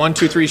gonna do 1,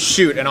 2, 3,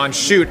 shoot, and on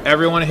shoot,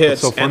 everyone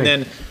hits, That's so and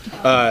funny.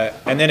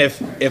 then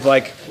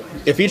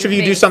if each of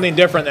you do something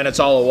different, then it's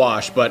all a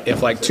wash. But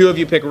if like 2 of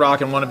you pick rock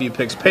and 1 of you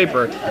picks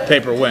paper,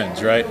 paper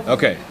wins, right?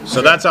 Okay,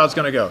 so that's how it's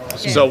gonna go.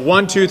 So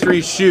 1, 2,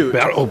 3, shoot.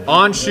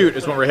 On shoot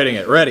is when we're hitting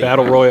it. Ready?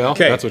 Battle Royale?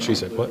 Okay. That's what she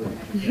said. What?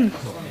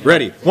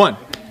 Ready? 1,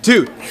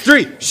 2,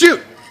 3,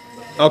 shoot.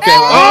 Okay.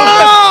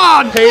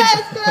 Oh, Paige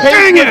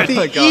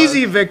with the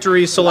easy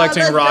victory,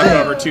 selecting rock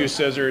over 2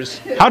 scissors.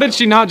 How did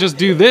she not just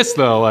do this,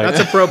 though? Like,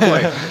 That's a pro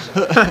play.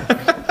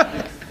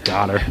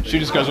 got her. She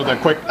just goes with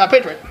that quick.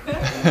 Paige, right?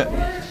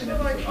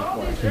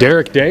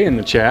 Derek Day in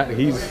the chat.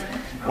 He's.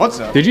 What's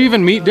up? Did you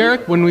even meet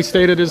Derek when we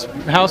stayed at his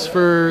house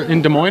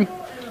in Des Moines?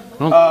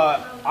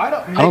 I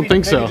don't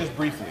think so. Just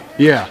briefly.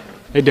 Yeah.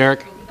 Hey,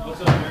 Derek.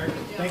 What's up, Derek?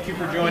 Thank you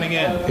for joining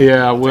in.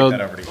 Yeah, well, that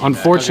over to you.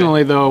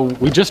 unfortunately, though,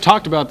 we just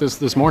talked about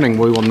this morning.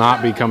 We will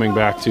not be coming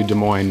back to Des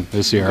Moines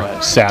this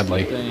year,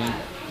 sadly.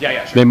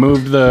 Yeah, sure. They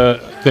moved the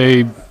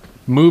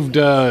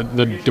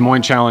Des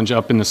Moines Challenge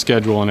up in the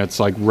schedule, and it's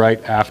like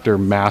right after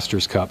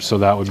Masters Cup, so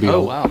that would be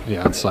wow.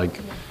 Yeah, it's like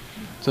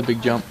It's a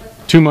big jump.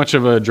 too much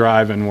of a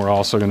drive, and we're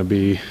also going to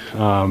be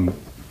on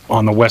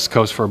the West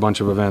Coast for a bunch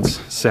of events,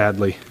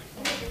 sadly.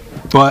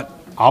 But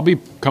I'll be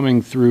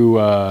coming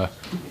through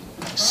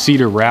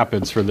Cedar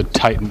Rapids for the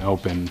Titan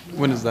Open.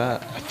 When is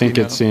that? I think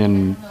it's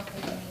in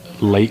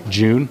late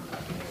June,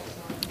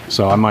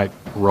 so I might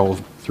roll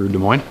through Des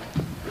Moines.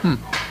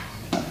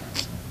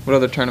 What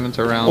other tournaments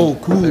are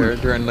around there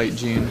during late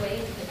June?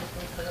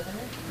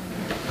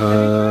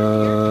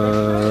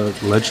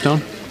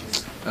 Ledgestone.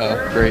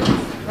 Oh, great.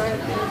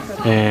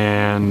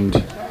 And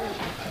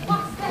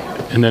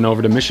then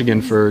over to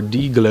Michigan for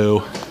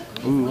D-Glow.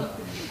 Ooh.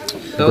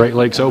 The Great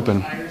Lakes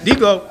Open.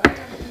 D-Glow.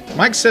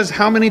 Mike says,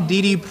 how many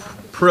DD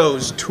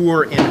pros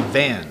tour in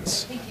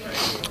vans?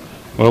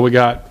 Well, we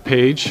got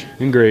Paige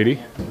and Grady.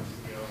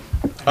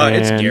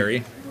 It's And-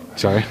 Gary.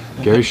 Sorry,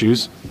 Gary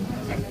Shoes.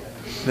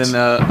 Then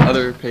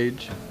other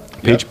page.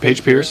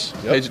 Paige Pierce.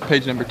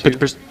 Page number 2. Paige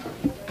Pierce.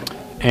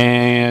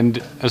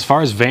 And as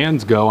far as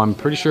vans go, I'm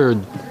pretty sure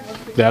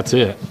that's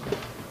it.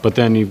 But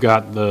then you've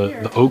got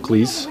the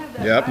Oakleys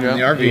Yep, in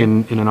the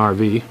RV. in an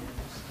RV.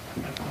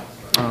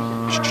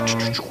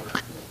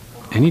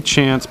 Any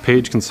chance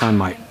Paige can sign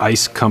my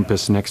ice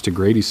compass next to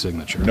Grady's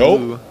signature?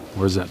 Nope.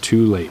 Or is that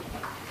too late?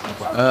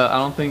 I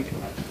don't think.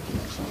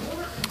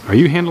 Are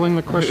you handling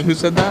the question? Who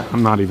said that?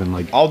 I'm not even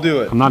like. I'll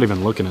do it. I'm not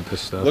even looking at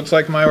this stuff. Looks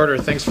like my order.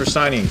 Thanks for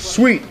signing.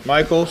 Sweet,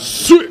 Michael.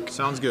 Sick.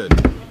 Sounds good.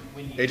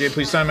 AJ,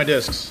 please sign my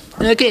discs.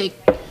 Okay.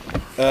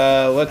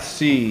 Let's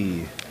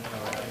see.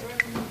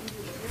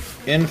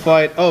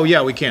 In-flight. Oh,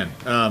 yeah, we can.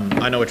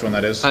 I know which one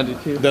that is. I do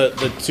too.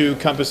 The 2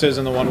 compasses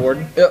and the 1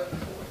 warden. Yep.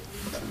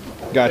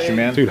 Got you,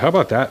 man. Dude, how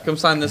about that? Come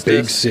sign this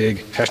Big disc. Sig.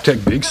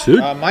 Hashtag Big Sig.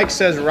 Mike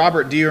says,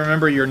 Robert, do you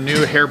remember your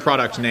new hair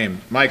product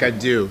name? Mike, I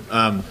do.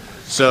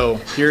 So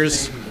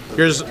here's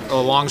a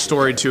long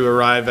story to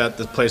arrive at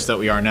the place that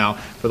we are now.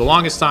 For the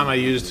longest time, I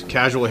used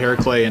Casual Hair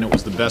Clay, and it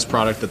was the best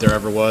product that there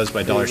ever was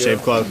by Dollar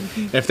Shave Club.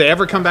 And if they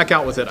ever come back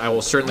out with it, I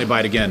will certainly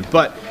buy it again.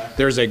 But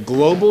there's a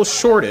global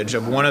shortage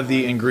of one of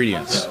the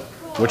ingredients,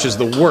 which is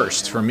the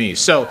worst for me.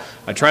 So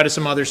I tried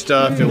some other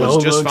stuff. It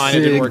was just fine.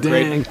 It didn't work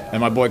great. And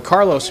my boy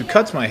Carlos, who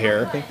cuts my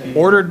hair,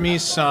 ordered me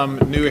some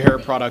new hair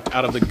product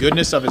out of the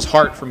goodness of his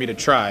heart for me to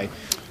try.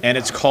 And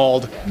it's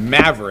called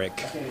Maverick.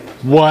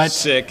 What?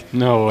 Sick.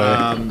 No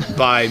way.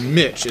 By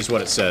Mitch is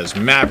what it says.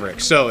 Maverick.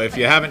 So if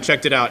you haven't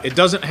checked it out, it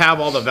doesn't have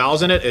all the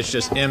vowels in it. It's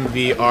just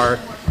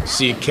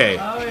M-V-R-C-K.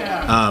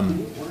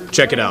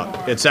 Check it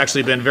out. It's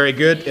actually been very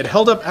good. It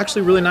held up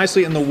actually really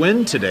nicely in the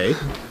wind today.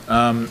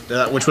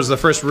 which was the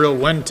first real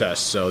wind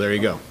test. So there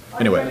you go.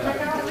 Anyway,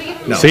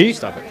 no, See?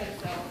 stop it.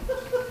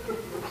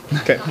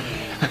 Okay.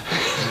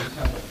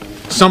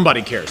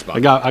 Somebody cares,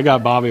 Bobby. I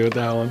got Bobby with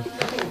that one.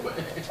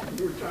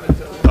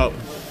 Oh.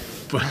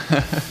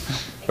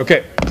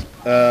 Okay.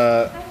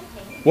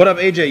 What up,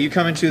 AJ? You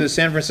coming to the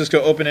San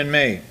Francisco Open in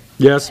May?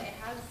 Yes,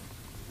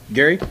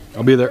 Gary?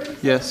 I'll be there.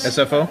 Yes.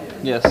 SFO?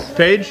 Yes.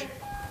 Paige?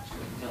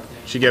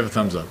 She gave a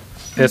thumbs up.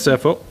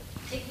 SFO.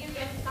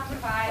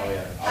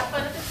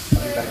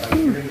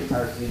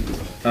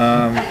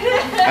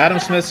 Adam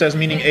Smith says,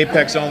 meaning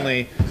Apex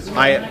only.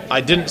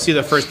 I didn't see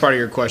the first part of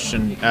your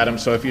question, Adam,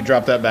 so if you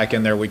drop that back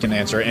in there, we can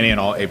answer any and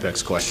all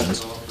Apex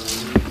questions.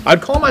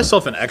 I'd call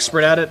myself an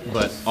expert at it,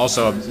 but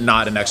also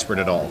not an expert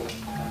at all.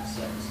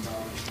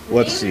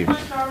 Let's see.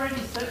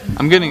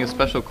 I'm getting a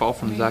special call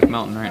from Zach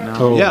Melton right now.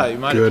 Oh, Yeah, you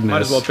might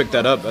goodness. as well pick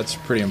that up. That's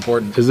pretty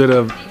important. Is it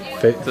a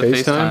It's a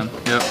FaceTime?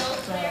 Yep.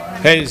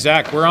 Hey,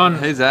 Zach, we're on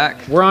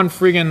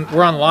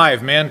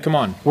live, man. Come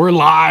on. We're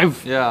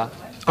live. Yeah.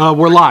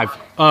 We're live.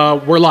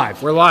 We're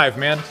live. We're live,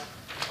 man.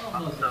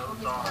 I'm so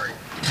sorry.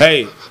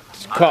 Hey,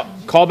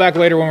 call back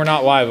later when we're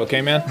not live,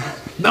 okay, man?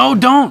 No,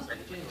 don't.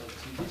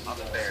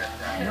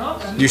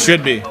 You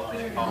should be.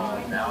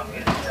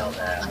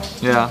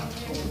 Yeah.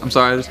 I'm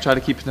sorry. I just try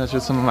to keep in touch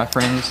with some of my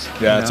friends.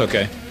 Yeah, you it's know.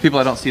 okay. People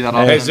I don't see that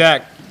often. Hey,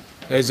 Zach.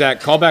 Hey, Zach,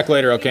 call back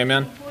later, okay,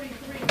 man?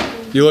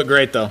 You look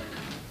great, though.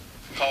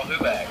 Call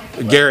who back?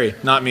 Gary,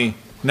 not me.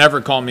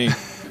 Never call me.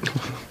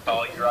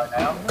 Call you right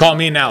now? Call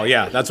me now.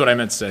 Yeah, that's what I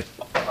meant to say.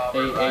 Hey,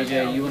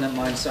 AJ, you wouldn't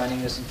mind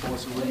signing this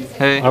enforcer, would you?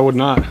 Hey. I would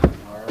not. All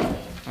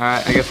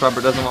right. I guess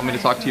Robert doesn't want me to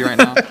talk to you right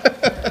now.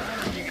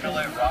 You gonna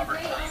let Robert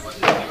tell you what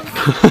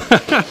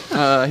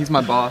to do? He's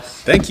my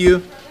boss. Thank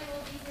you.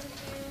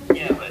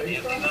 Yeah, but is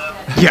he though?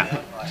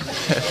 Yeah.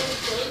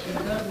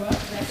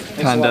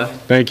 Kinda.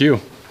 Thank you.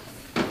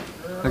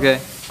 Okay.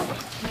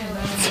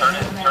 Turn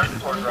it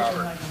towards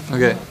Robert.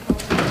 Okay.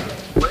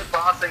 Quit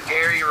bossing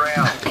Gary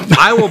around.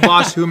 I will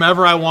boss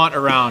whomever I want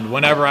around,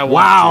 whenever I want.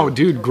 Wow,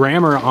 dude,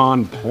 grammar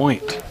on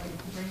point.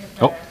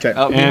 Oh, Okay.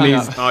 Oh, and he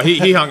he's hung up.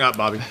 He hung up,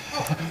 Bobby.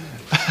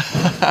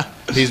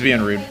 He's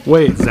being rude.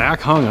 wait.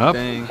 Zach hung up.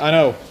 Dang. I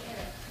know.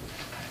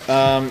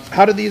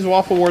 How do these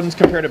waffle wardens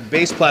compare to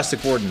base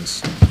plastic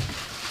wardens?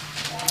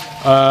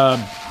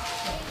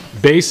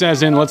 Base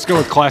as in, let's go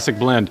with classic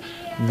blend.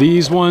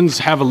 These ones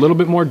have a little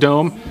bit more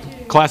dome.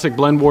 Classic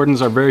blend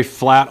wardens are very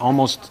flat,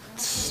 almost,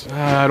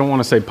 I don't want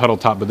to say puddle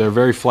top, but they're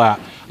very flat.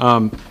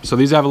 So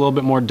these have a little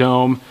bit more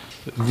dome.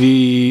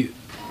 The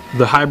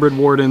hybrid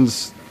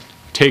wardens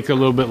take a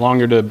little bit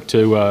longer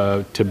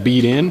to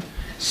beat in,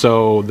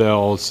 so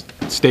they'll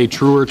stay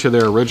truer to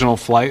their original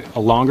flight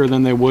longer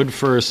than they would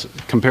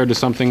compared to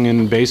something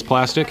in base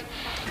plastic.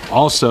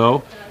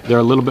 Also, they're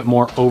a little bit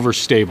more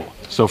overstable.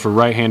 So for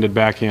right-handed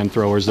backhand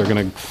throwers, they're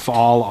going to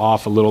fall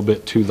off a little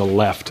bit to the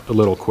left a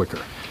little quicker.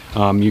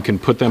 You can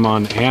put them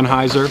on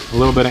Anheuser, a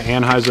little bit of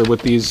Anheuser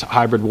with these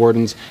hybrid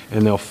wardens,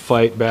 and they'll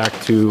fight back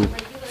to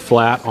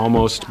flat,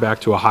 almost back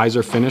to a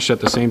Heiser finish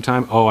at the same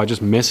time. Oh, I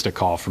just missed a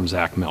call from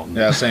Zach Melton.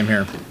 Yeah, same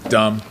here.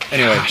 Dumb.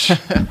 Anyway.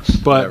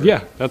 But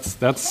yeah, that's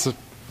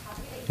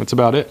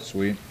about it.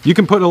 Sweet. You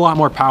can put a lot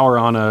more power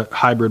on a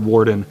hybrid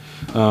warden,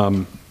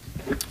 and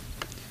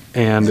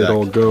Zach,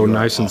 it'll go you are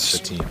nice and off the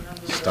team.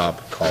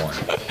 Stop calling.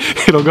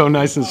 it'll go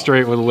nice and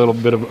straight with a little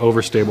bit of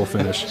overstable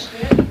finish.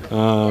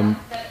 All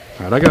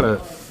right, I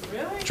gotta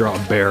draw a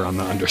bear on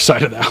the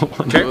underside of that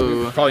one.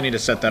 Okay. Probably need to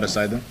set that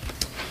aside then.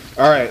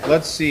 All right,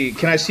 let's see.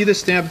 Can I see the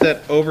stamp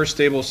that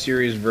overstable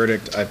series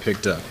verdict I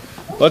picked up?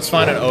 Let's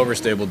find an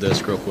overstable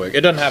disc real quick.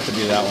 It doesn't have to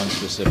be that one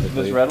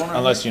specifically. This red one right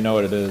unless you know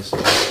what it is.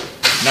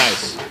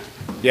 Nice.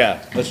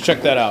 Yeah, let's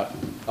check that out.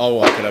 I'll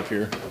walk it up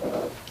here.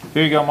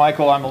 Here you go,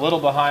 Michael. I'm a little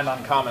behind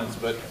on comments,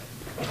 but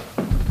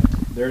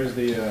there's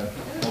the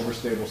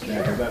overstable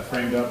stamp. Is that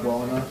framed up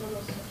well enough?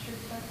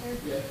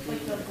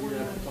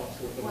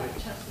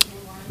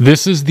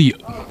 This is the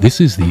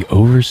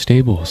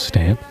overstable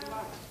stamp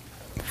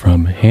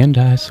from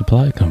Hand-Dye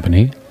Supply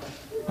Company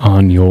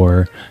on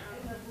your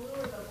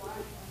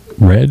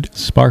Red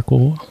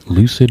Sparkle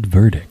Lucid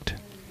Verdict,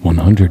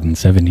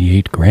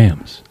 178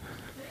 grams.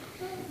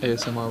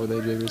 ASMR with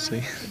AJ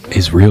Risley.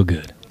 Is real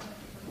good.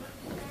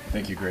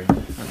 Thank you, Grady.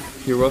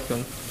 You're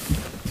welcome.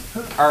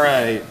 All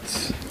right.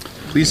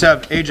 Please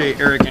have AJ,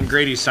 Eric, and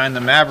Grady sign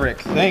the Maverick.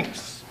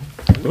 Thanks.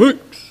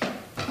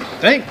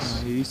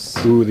 Thanks.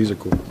 Ooh, these are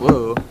cool.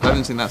 Whoa. I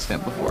haven't seen that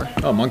stamp before.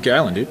 Oh, Monkey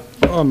Island, dude.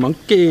 Oh,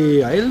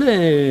 Monkey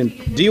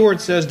Island. D-Ward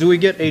says, do we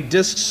get a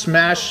Disc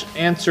Smash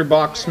Answer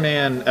Box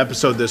Man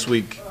episode this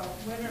week?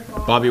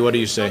 Bobby, what do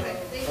you say?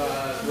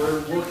 We're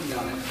working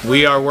on it.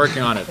 We are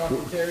working on it.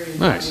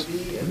 Nice.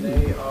 And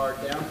they are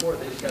down for it.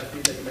 They just got to see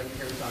if they can make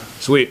it every time.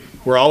 Sweet.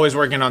 We're always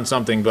working on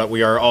something, but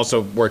we are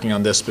also working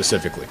on this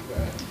specifically.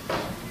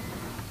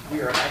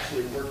 We are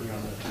actually working on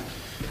it.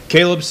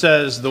 Caleb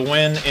says the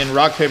win in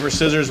rock, paper,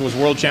 scissors was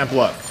world champ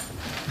luck.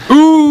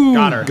 Ooh,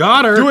 Got her.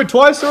 Got her. Do it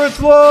twice or it's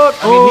luck.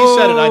 I mean, he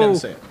said it. I didn't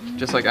say it.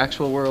 Just like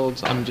actual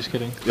worlds. I'm just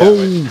kidding. Oh,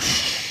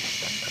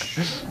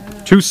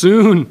 too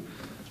soon.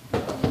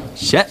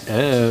 Shut up.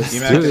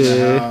 DyeMax in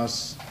the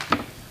house.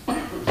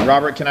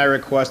 Robert, can I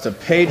request a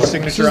page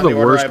signature on the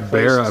order I placed?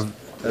 Bear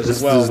I've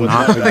as well.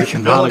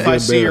 Well, if I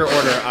see your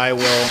order, I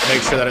will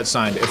make sure that it's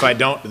signed. If I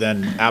don't,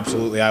 then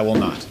absolutely I will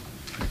not.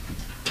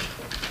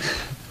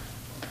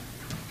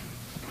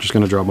 Just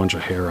gonna draw a bunch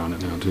of hair on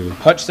it now too.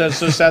 Hutch says,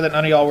 so sad that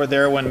none of y'all were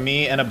there when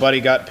me and a buddy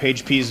got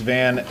Paige P's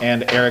van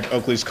and Eric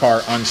Oakley's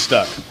car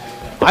unstuck.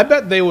 I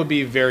bet they would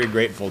be very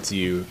grateful to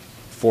you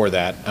for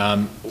that.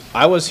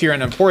 I was here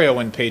in Emporia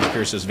when Paige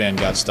Pierce's van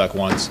got stuck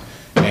once,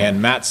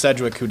 and Matt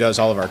Sedgwick, who does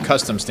all of our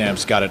custom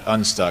stamps, got it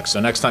unstuck. So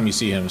next time you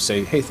see him,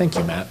 say, hey, thank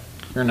you, Matt.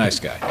 You're a nice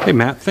guy. Hey,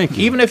 Matt, thank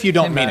you. Even if you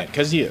don't mean it,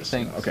 because he is.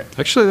 Thanks. Okay.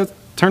 Actually, that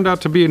turned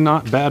out to be a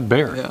not bad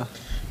bear. Yeah.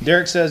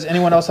 Derek says,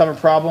 anyone else have a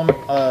problem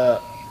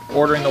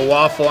ordering the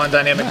waffle on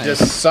Dynamic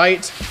Disc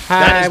site?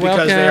 That is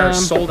because they are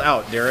sold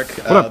out, Derek.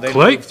 They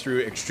move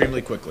through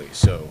extremely quickly.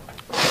 So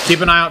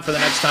keep an eye out for the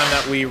next time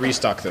that we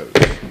restock those.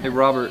 Hey,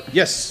 Robert.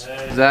 Yes.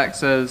 Zach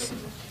says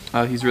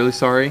he's really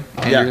sorry,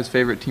 and you're his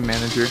favorite team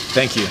manager.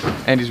 Thank you.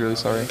 And he's really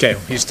sorry. Okay,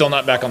 he's still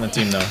not back on the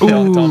team, though.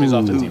 Tell him he's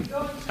off the team.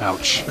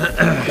 Ouch.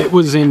 It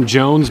was in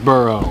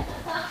Jonesboro.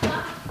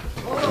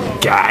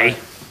 Guy.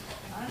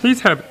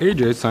 Please have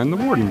AJ sign the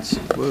wardens.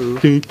 Whoa.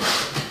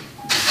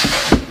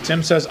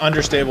 Tim says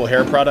understable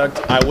hair product.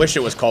 I wish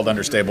it was called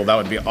understable. That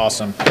would be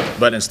awesome.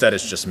 But instead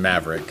it's just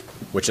Maverick,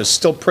 which is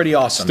still pretty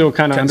awesome. Still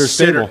kind of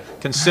understable.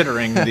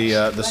 Considering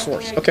the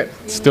source. Okay.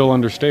 Still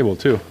understable,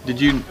 too.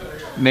 Did you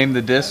name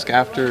the disc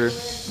after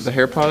the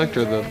hair product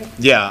or the...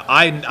 Yeah,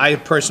 I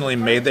personally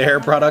made the hair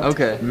product.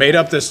 Okay. Made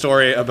up this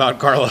story about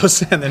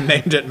Carlos and then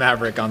named it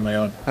Maverick on my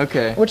own.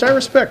 Okay. Which I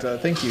respect.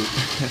 Thank you.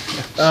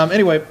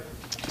 Anyway,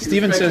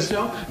 Steven says,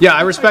 yeah,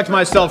 I respect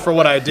myself for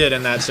what I did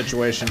in that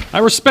situation. I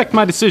respect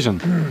my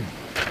decision.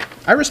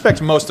 I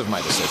respect most of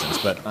my decisions,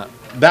 but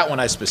that one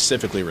I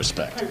specifically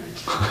respect.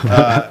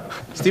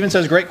 Steven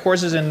says, great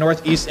courses in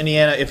Northeast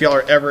Indiana if y'all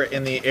are ever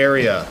in the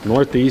area.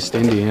 Northeast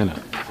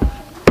Indiana.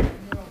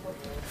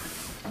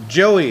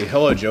 Joey,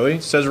 hello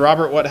Joey, says,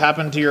 Robert, what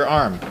happened to your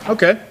arm?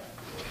 Okay.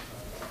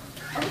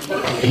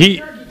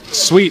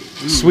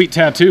 Sweet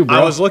tattoo, bro.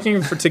 I was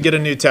looking to get a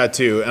new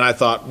tattoo, and I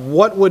thought,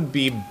 what would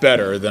be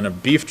better than a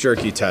beef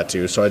jerky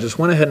tattoo? So I just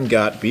went ahead and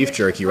got beef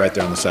jerky right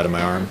there on the side of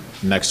my arm.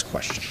 Next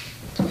question.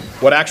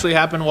 What actually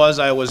happened was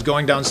I was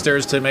going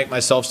downstairs to make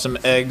myself some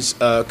eggs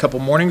a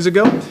couple mornings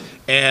ago,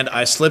 and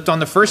I slipped on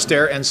the first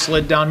stair and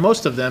slid down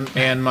most of them,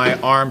 and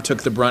my arm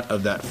took the brunt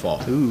of that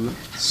fall. Ooh.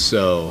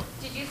 So...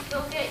 Did you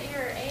still get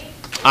your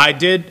eggs? I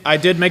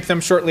did make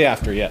them shortly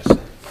after, yes.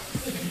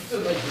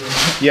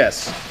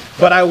 Yes.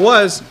 But I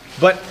was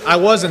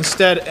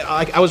instead,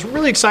 I was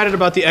really excited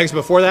about the eggs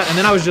before that, and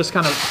then I was just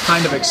kind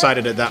of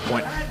excited at that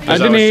point.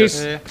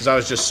 Because I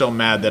was just so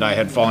mad that I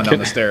had fallen down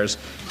the stairs,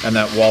 and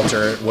that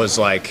Walter was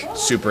like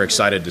super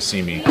excited to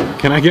see me.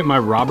 Can I get my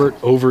Robert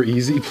over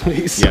easy,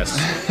 please? Yes.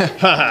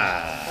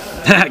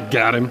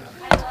 Got him.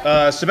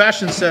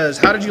 Sebastian says,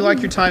 how did you like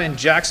your time in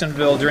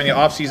Jacksonville during the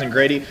off-season,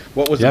 Grady?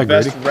 What was the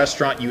best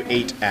restaurant you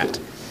ate at?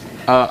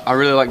 I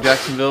really like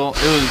Jacksonville.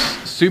 It was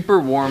super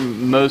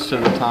warm most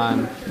of the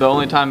time. The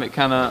only time it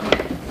kind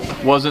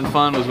of wasn't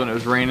fun was when it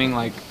was raining,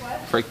 like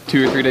for like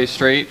 2 or 3 days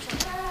straight.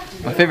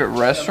 My favorite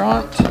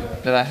restaurant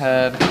that I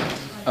had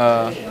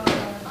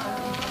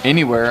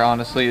anywhere,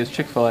 honestly, is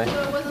Chick-fil-A.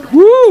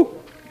 Woo!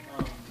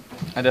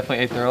 I definitely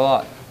ate there a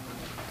lot.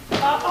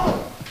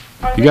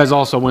 You guys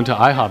also went to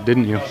IHOP,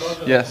 didn't you?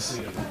 Yes,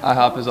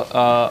 IHOP is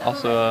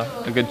also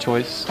a good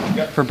choice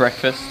for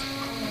breakfast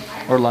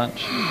or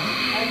lunch.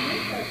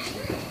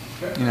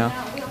 You know,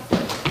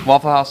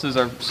 Waffle Houses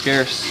are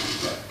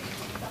scarce.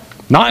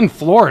 Not in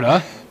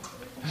Florida.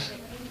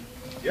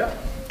 Yeah.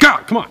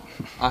 God, come on.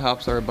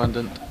 IHOPs are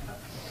abundant.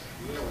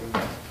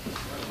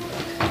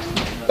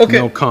 Okay.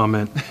 No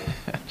comment.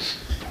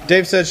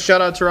 Dave says,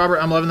 shout out to Robert.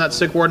 I'm loving that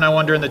sick warden I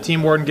won during the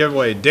Team Warden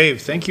giveaway.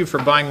 Dave, thank you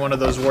for buying one of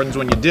those wardens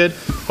when you did.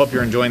 Hope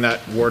you're enjoying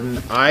that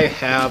warden. I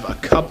have a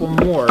couple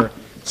more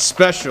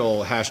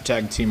special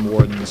hashtag Team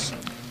Wardens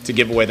to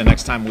give away the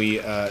next time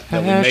we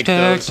make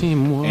those.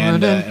 Team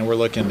Warden. And we're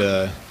looking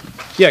to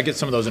get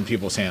some of those in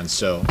people's hands.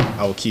 So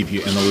I will keep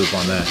you in the loop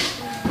on that.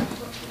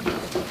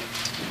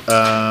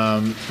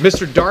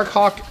 Mr.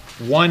 Darkhawk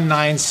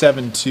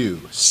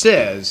 1972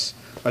 says,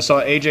 I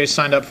saw AJ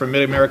signed up for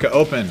Mid-America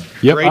Open.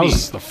 Yep, Grady, I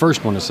was the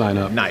first one to sign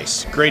up.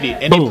 Nice. Grady,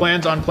 any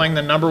plans on playing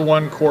the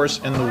 #1 course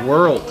in the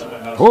world?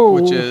 Oh.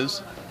 Which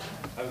is?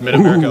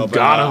 Mid-America Open.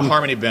 Got him.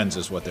 Harmony Bends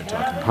is what they're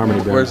talking about. Harmony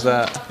Bends. Where's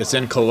that? It's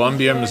in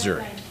Columbia,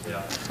 Missouri.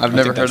 I've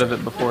never heard of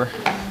it before.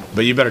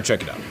 But you better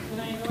check it out.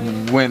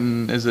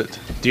 When is it?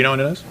 Do you know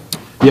when it is?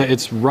 Yeah,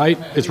 it's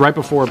right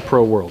before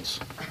Pro Worlds.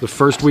 The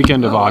first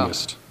weekend of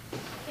August.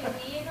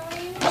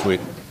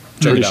 Sweet.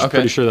 Check it out.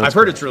 Pretty sure that's I've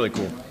heard it's really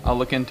cool. I'll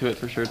look into it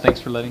for sure. Thanks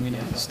for letting me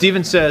know.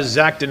 Steven says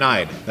Zach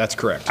denied. That's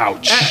correct.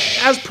 Ouch.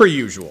 As per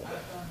usual.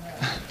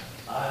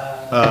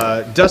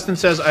 Dustin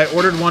says, I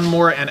ordered one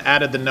more and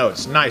added the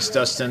notes. Nice,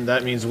 Dustin.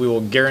 That means we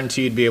will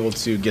guaranteed be able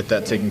to get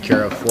that taken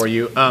care of for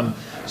you.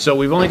 So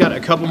we've only got a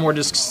couple more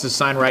discs to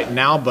sign right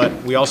now, but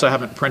we also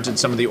haven't printed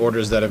some of the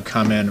orders that have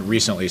come in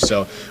recently.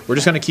 So we're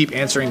just going to keep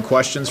answering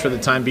questions for the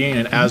time being,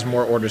 and as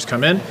more orders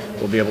come in,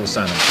 we'll be able to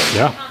sign them for you.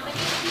 Yeah.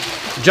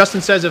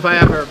 Justin says, if I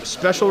have a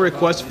special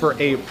request for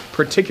a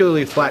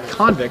particularly flat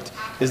convict,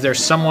 is there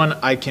someone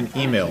I can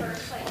email?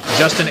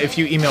 Justin, if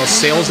you email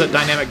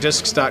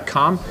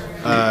sales@dynamicdiscs.com,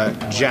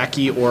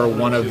 Jackie or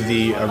one of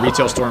the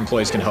retail store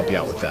employees can help you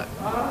out with that.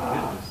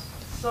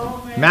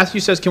 Matthew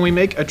says, can we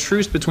make a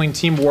truce between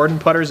Team Warden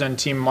putters and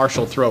Team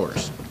Marshall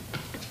throwers?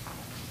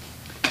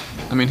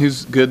 I mean,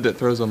 who's good that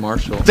throws a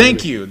Marshall?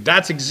 Thank you.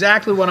 That's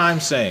exactly what I'm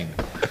saying.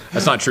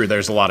 That's not true.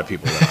 There's a lot of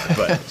people that are,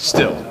 but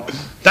still.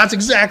 That's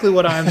exactly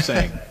what I'm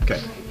saying. Okay.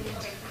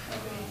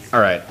 All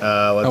right. Let's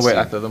Oh, wait, see.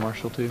 I throw the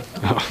Marshall too.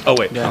 Oh,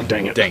 wait. Oh,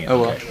 dang it. Dang it.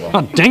 Oh, well. Okay, well,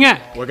 Oh, dang it.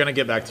 we're going to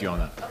get back to you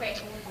on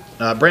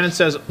that. Brandon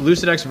says,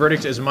 Lucid X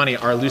verdict is money.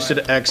 Are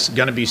Lucid X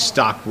going to be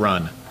stock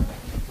run?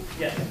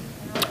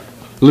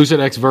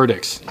 Lucid X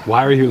verdicts.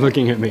 Why are you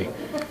looking at me?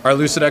 Are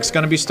Lucid X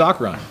going to be stock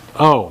run?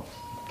 Oh,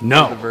 The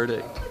no.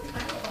 verdict.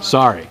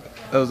 Sorry.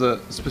 That was a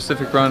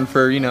specific run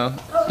for, you know,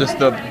 just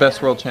the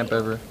best world champ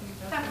ever.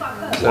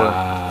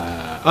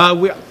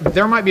 So,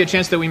 There might be a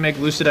chance that we make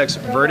Lucid X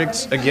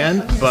verdicts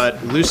again,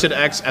 but Lucid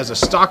X as a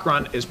stock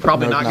run is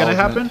probably No not going to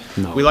happen.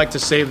 acknowledgement. No. We like to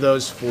save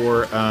those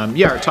for,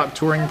 our top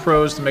touring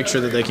pros to make sure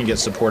that they can get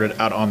supported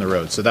out on the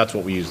road. So that's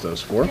what we use those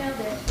for.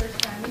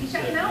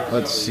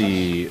 Let's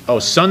see. Oh,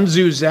 Sun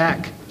Tzu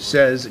Zach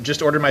says,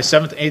 just ordered my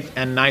 7th, 8th,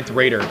 and 9th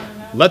Raider.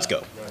 Let's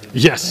go.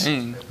 Yes.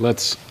 Dang.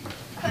 Let's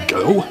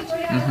go.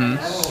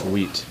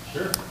 Sweet.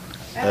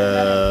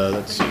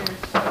 Let's see.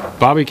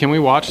 Bobby, can we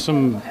watch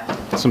some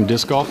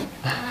disc golf?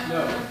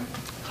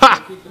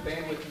 Ha!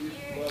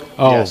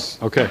 Oh, Yes.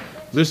 okay.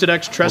 Lucid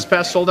X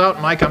Trespass sold out.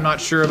 Mike, I'm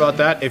not sure about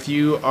that. If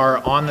you are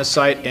on the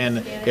site and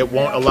it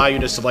won't allow you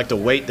to select a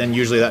weight, then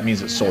usually that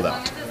means it's sold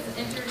out.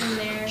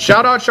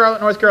 Shout out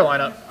Charlotte, North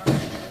Carolina.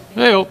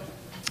 Hey-oh.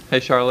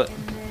 hey, Charlotte.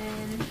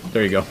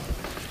 There you go.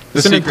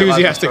 It's an secret lies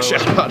with enthusiastic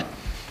Charlotte. shout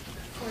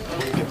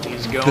out. Get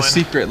these going. The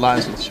secret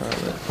lies with Charlotte.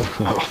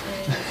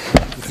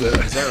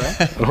 Is that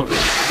right?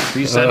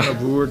 Please send a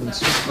board.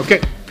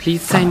 Okay,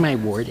 Please sign my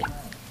warden.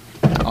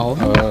 All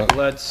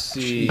let's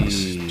see.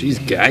 Jeez,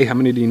 guy, how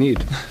many do you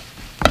need?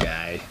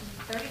 Guy.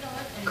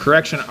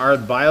 Correction, are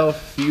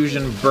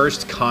Biofusion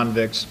Burst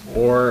convicts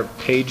or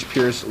Page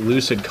Pierce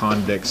Lucid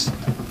convicts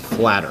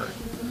flatter?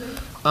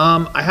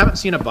 I haven't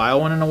seen a Bio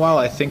one in a while.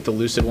 I think the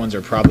Lucid ones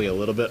are probably a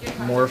little bit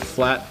more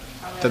flat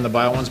than the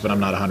Bio ones, but I'm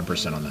not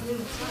 100% on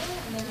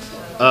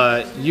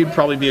that. You'd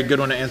probably be a good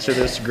one to answer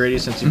this, Grady,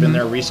 since you've been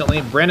there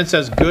recently. Brandon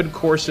says good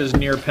courses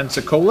near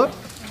Pensacola.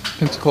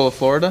 Pensacola,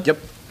 Florida? Yep.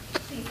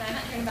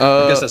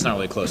 I guess that's not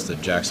really close to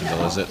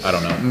Jacksonville, is it? I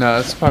don't know. No,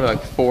 it's probably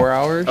like 4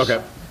 hours.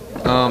 Okay,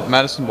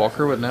 Madison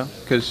Walker would know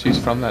because she's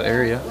from that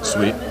area.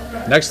 sweet.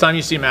 Next time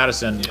you see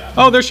Madison,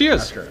 Oh, there she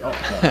is.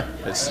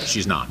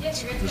 she's not.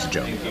 It was a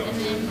joke.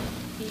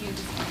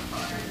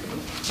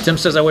 Tim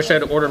says, I wish I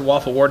had ordered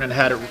Waffle Warden and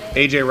had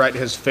AJ write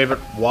his favorite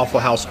Waffle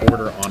House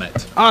order on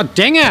it. Oh,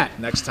 dang it.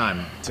 Next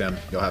time, Tim,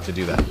 you'll have to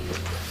do that.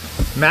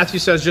 Matthew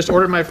says, just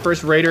ordered my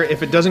first Raider.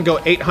 If it doesn't go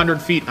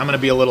 800 feet, I'm going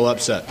to be a little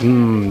upset. You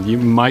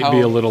might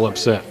be a little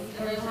upset.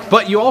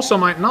 But you also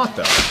might not,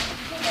 though.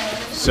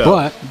 So,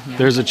 But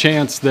there's a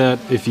chance that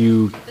if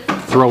you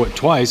throw it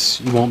twice,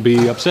 you won't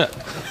be upset.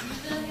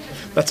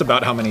 that's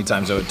about how many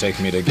times it would take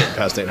me to get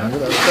past 800.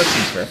 That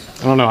seems fair.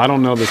 I don't know. I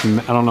don't know this.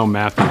 I don't know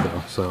Matthew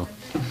though. So.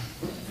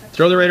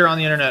 Throw the Raider on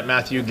the internet,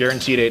 Matthew.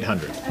 Guaranteed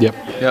 800. Yep.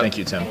 Thank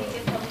you, Tim.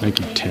 Thank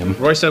you, Tim.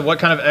 Roy said, what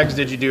kind of eggs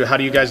did you do? How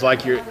do you guys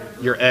like your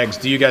eggs?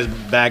 Do you guys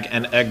bag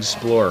an egg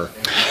explorer?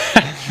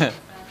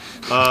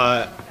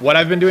 What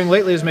I've been doing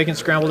lately is making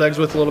scrambled eggs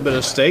with a little bit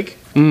of steak.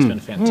 It's been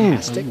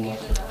fantastic.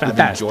 I've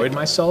enjoyed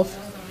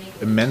myself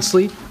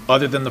immensely,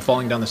 other than the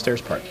falling down the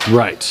stairs part.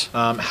 Right.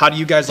 How do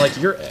you guys like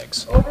your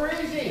eggs? Over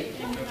easy.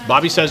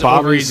 Bobby says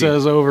over Bobby easy.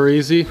 says over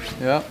easy.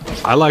 Yeah.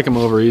 I like them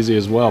over easy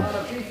as well.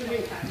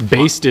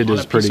 Basted On a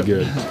is pretty piece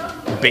good.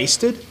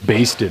 Basted?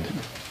 Basted.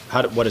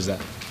 What is that?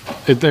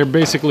 They're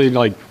basically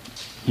like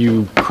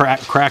you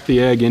crack the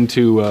egg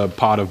into a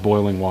pot of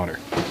boiling water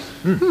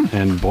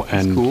and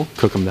cool.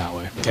 cook them that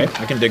way. Okay,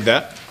 I can dig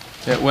that.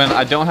 Yeah, when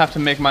I don't have to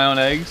make my own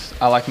eggs,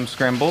 I like them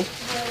scrambled.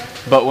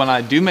 But when I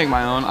do make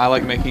my own, I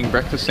like making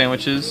breakfast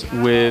sandwiches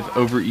with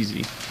over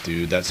easy.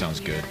 Dude, that sounds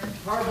good.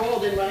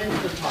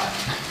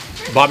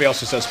 Bobby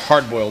also says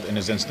hard-boiled in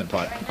his Instant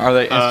Pot. Are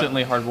they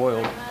instantly hard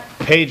boiled?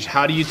 Paige,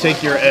 how do you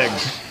take your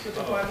eggs?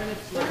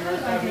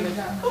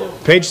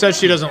 Paige says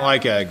she doesn't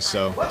like eggs,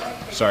 so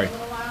sorry.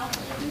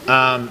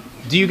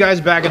 Do you guys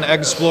bag an Egg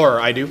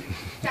Explorer? I do.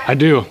 I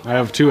do. I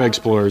have 2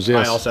 Explorers,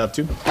 yes. I also have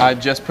 2. I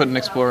just put an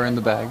Explorer in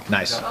the bag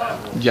Nice.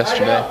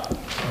 yesterday.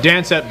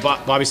 Dan said,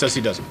 Bobby says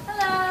he doesn't.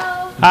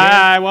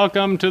 Hi,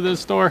 welcome to the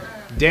store.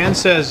 Dan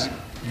says,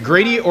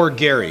 Grady or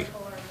Gary?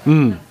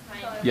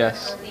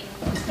 Yes.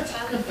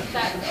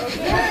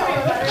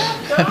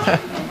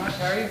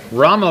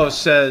 Ramos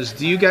says,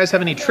 do you guys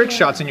have any trick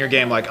shots in your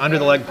game, like under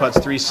the leg putts,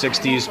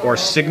 360s, or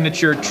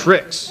signature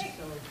tricks?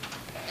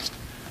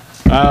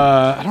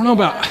 I don't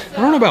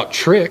know about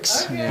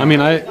tricks. I mean,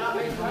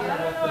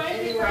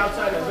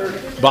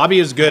 Bobby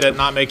is good at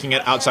not making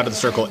it outside of the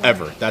circle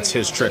ever. That's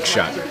his trick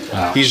shot.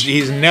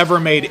 He's never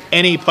made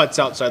any putts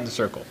outside the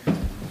circle.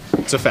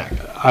 It's a fact.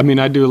 I mean,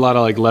 I do a lot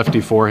of like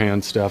lefty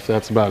forehand stuff.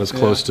 That's about as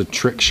close to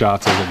trick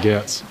shots as it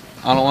gets.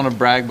 I don't want to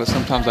brag, but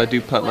sometimes I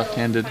do putt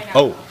left-handed.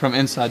 Oh. From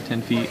inside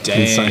 10 feet.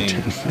 Dang. Inside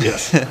 10.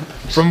 Yes.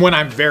 From when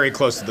I'm very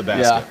close to the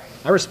basket. Yeah.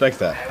 I respect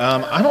that.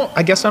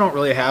 I guess I don't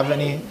really have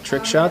any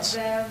trick shots.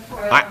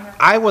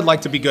 I would like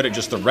to be good at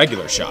just the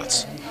regular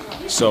shots.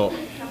 So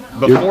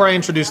before I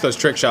introduce those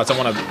trick shots, I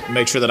want to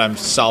make sure that I'm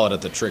solid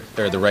at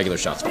the regular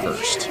shots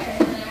first.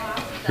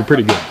 You're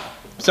pretty good.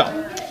 So,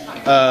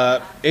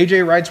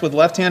 AJ writes with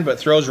left hand but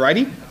throws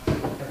righty.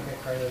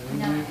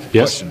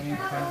 Yes. Question.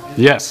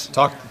 Yes.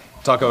 Talk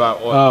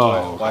about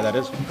why that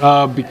is.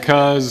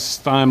 Because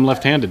I'm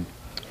left-handed.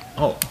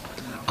 Oh,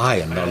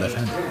 I am not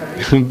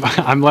left-handed.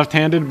 I'm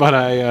left-handed, but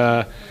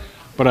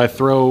I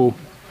throw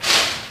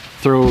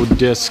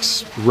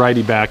discs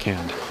righty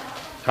backhand.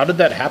 How did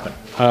that happen?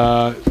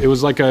 It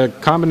was like a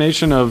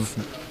combination of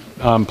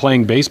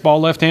playing baseball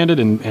left-handed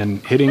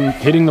and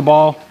hitting the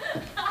ball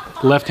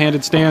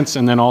left-handed stance,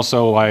 and then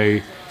also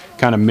I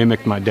kind of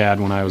mimicked my dad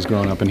when I was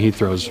growing up, and he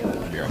throws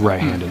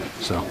right-handed.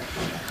 So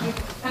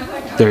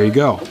there you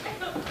go.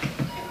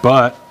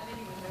 But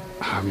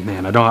oh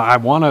man, I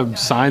want to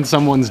sign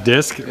someone's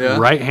disc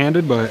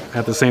right-handed, but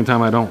at the same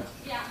time I don't.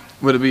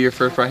 Would it be your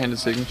first right-handed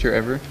signature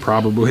ever?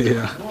 Probably,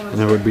 yeah. And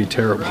it would be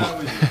terrible.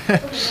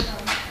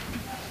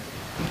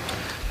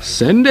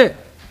 Send it.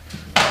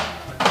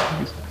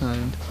 He's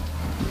kind.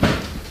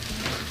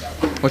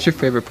 What's your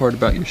favorite part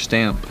about your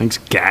stamp? Thanks,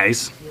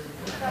 guys.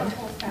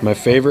 My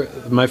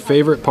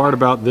favorite part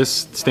about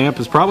this stamp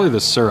is probably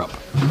the syrup.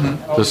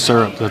 Mm-hmm. The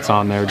syrup that's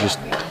on there just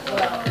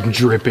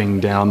dripping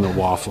down the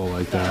waffle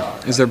like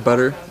that. Is there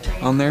butter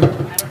on there?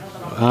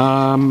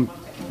 No.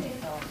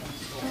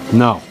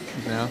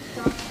 No.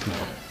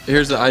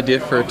 Here's the idea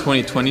for a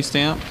 2020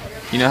 stamp.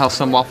 You know how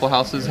some Waffle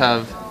Houses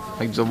have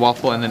like the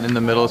waffle and then in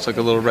the middle it's like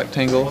a little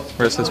rectangle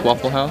where it says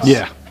Waffle House?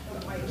 Yeah.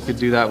 You could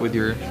do that with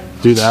your...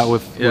 Do that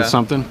with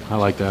something? I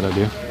like that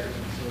idea.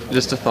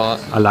 Just a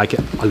thought. I like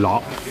it a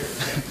lot.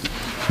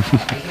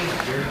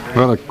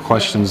 What other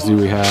questions do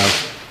we have?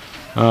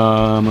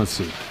 Let's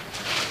see.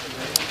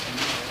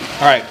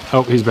 All right.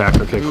 Oh, he's back.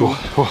 Okay, cool.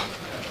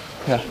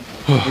 Yeah.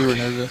 We were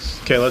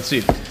nervous. Okay, let's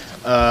see.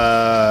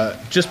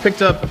 Just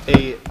picked up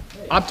a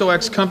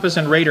OptoX Compass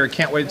and Raider.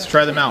 Can't wait to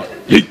try them out.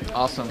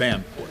 Awesome.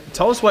 Bam.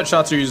 Tell us what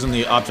shots you're using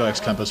the OptoX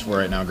Compass for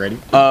right now, Grady.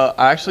 I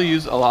actually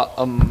use a lot.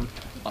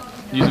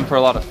 Use them for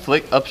a lot of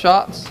flick up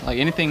shots, like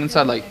anything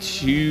inside like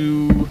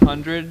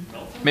 200,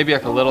 maybe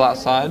like a little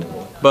outside.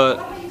 But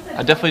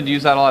I definitely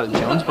use that a lot at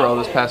Jonesboro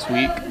this past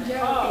week.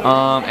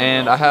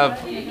 And I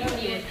have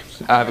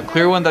a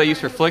clear one that I use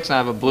for flicks, and I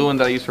have a blue one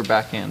that I use for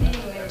backhand.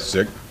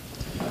 Sick.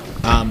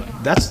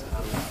 That's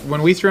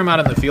when we threw them out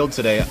in the field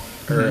today.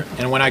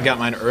 And when I got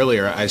mine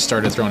earlier, I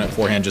started throwing it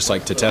forehand just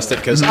like to test it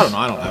because I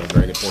don't have a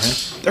very good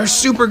forehand. They're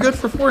super good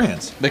for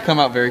forehands. They come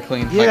out very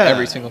clean, like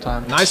every single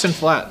time. Nice and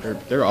flat.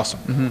 They're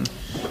awesome.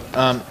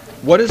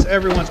 What is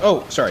everyone's?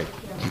 Oh, sorry,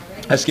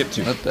 I skipped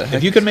two. What the heck?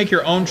 If you could make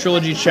your own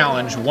trilogy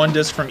challenge, one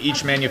disc from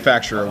each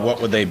manufacturer,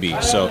 what would they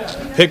be? So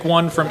pick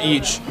one from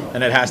each,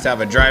 and it has to have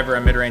a driver,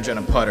 a mid-range, and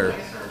a putter.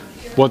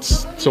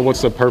 What's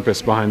the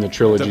purpose behind the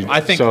trilogy?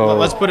 I think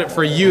let's put it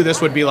for you.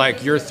 This would be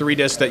like your 3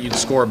 discs that you'd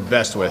score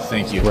best with.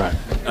 Thank you. Right.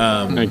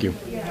 Thank you.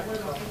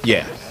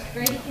 Yeah.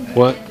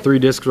 What 3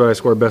 discs would I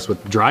score best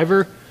with?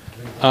 Driver?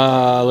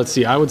 Let's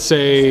see. I would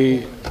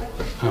say.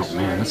 Oh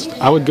man,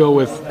 I would go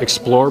with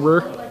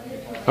Explorer.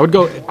 I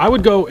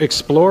would go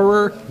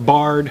Explorer,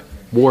 Bard,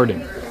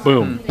 Warden.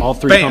 Boom. All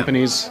 3 Bam.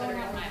 companies.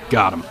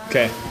 Got them.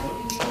 Okay.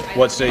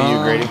 What say you,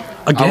 Grady?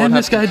 Again,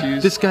 have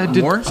this guy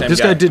did more? Same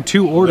guy did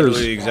 2 orders.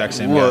 Literally the exact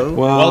same Whoa. guy.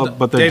 Well,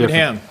 but they're David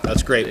different. Ham.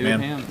 That's great, man.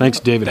 Ham. Thanks,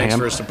 David Thanks Ham.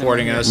 for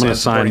supporting us I'm gonna and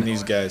supporting sign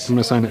these guys. I'm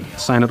gonna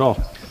sign it all.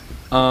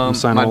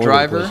 Sign My all over the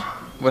driver place.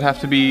 would have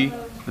to be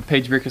the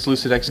Page Virkus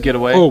Lucid X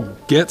Getaway. Oh,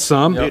 get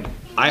some. Dude,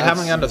 I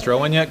haven't gotten to throw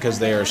one yet because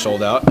they are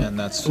sold out, and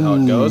that's how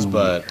it goes.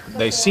 But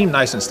they seem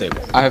nice and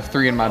stable. I have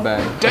 3 in my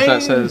bag. Dang. If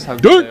that says how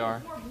Dang. good they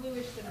are.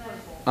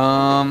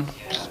 Okay,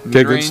 good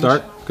mid-range,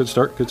 start. Good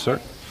start.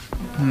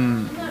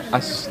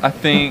 I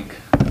think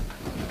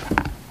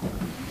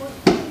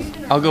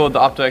I'll go with the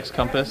OptoX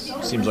Compass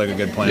Seems like a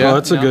good plan. Yeah. Oh,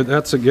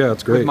 that's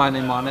with great. my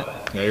name on it.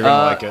 Yeah, you're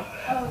gonna like it.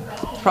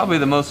 It's probably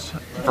the most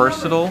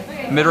versatile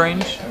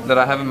mid-range that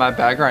I have in my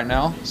bag right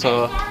now.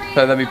 So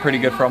that'd be pretty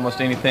good for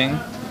almost anything.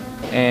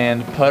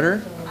 And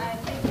putter.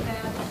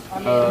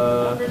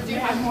 I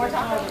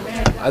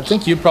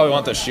think you'd probably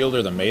want the Shield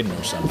or the Maiden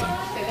or something.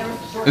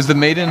 Is the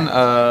Maiden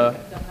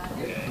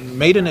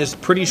Maiden is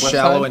pretty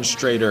shallow side? and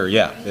straighter.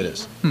 Yeah, it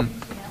is.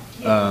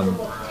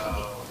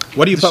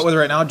 What do you putt with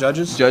right now,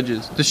 Judges?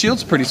 Judges? The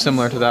Shield's pretty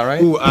similar to that,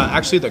 right? Ooh,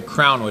 actually, the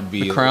Crown would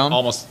be The Crown?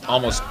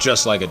 almost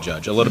just like a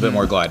Judge. A little bit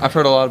more glide. I've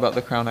heard a lot about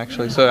the Crown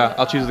actually. So yeah,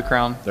 I'll choose the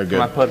Crown They're for good.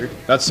 my putter.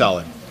 That's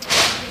solid.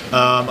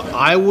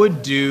 I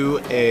would do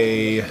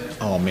a.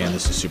 Oh man,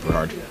 this is super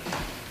hard.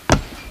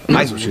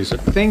 That's what she said.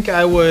 I think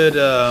I would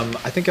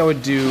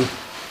do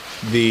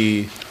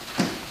the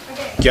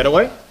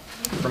getaway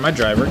for my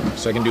driver,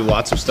 so I can do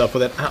lots of stuff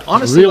with it.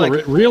 Honestly,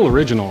 Real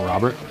original,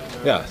 Robert.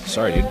 yeah.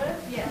 Sorry, dude.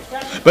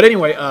 But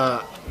anyway,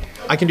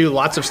 I can do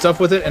lots of stuff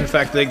with it. In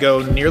fact, they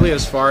go nearly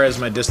as far as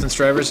my distance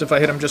drivers if I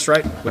hit them just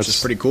right, which is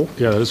pretty cool.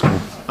 Yeah, that is cool.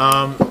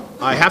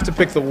 I have to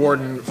pick the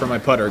Warden for my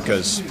putter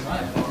because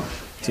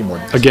Team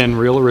Warden. Again,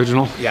 real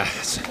original. Yeah,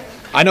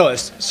 I know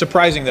it's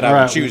surprising that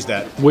I would choose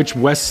that. Which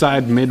West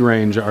Side mid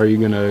range are you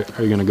gonna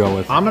go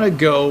with? I'm gonna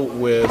go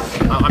with.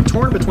 I'm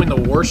torn between the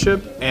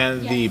Warship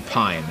and the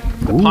Pine.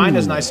 The Pine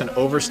is nice and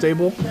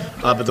overstable,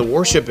 but the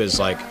Warship is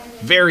like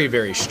very,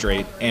 very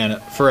straight,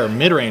 and for a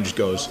mid range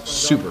goes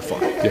super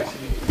far. Yeah.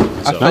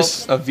 I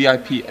felt a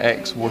VIP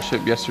X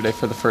Warship yesterday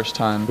for the first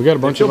time. We got a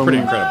bunch of them.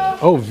 Pretty incredible.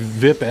 Oh,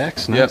 VIP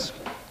X. Nice. Yep.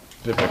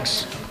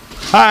 Vipix.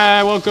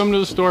 Hi, welcome to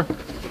the store.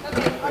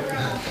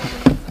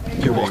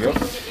 You're welcome.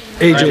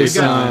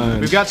 AJ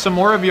We've got some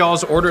more of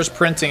y'all's orders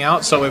printing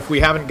out, so if we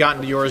haven't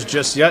gotten to yours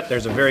just yet,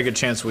 there's a very good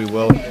chance we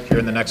will here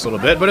in the next little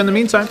bit. But in the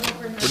meantime,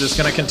 we're just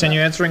going to continue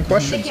answering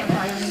questions.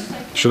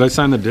 Should I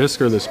sign the disc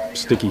or the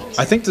sticky?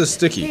 I think the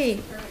sticky. Hey,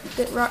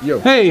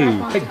 Hey!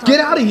 Hey, get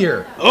out of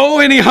here! Oh,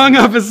 and he hung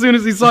up as soon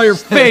as he saw your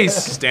face.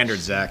 Standard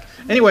Zach.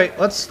 Anyway,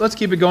 let's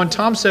keep it going.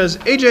 Tom says,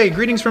 AJ,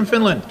 greetings from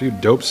Finland.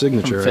 Dude, dope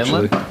signature, From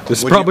actually. Finland? This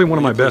is Would probably you- one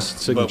of would my you best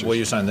please- signatures. But will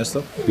you sign this,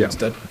 though? Yeah.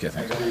 Instead? Okay,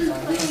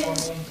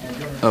 thanks.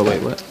 Oh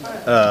wait, what?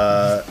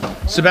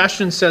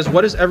 Sebastian says,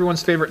 what is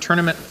everyone's favorite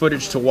tournament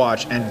footage to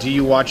watch, and do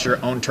you watch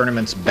your own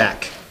tournaments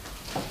back?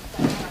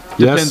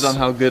 Depends on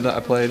how good I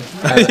played.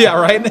 Yeah,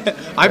 right?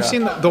 I've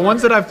seen the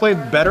ones that I've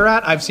played better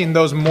at, I've seen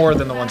those more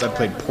than the ones I've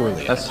played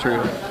poorly at. That's true.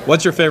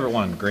 What's your favorite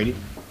one, Grady?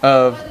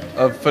 Of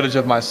footage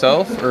of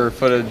myself or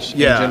footage in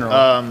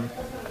general,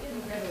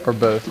 or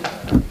both.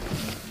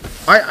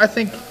 I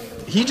think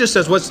he just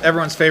says, what's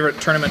everyone's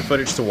favorite tournament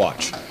footage to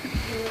watch?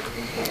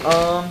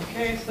 Are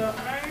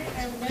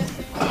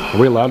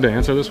we allowed to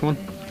answer this one?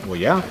 Well,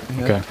 yeah.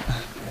 Okay.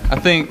 I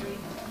think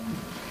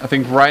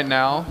right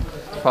now,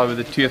 probably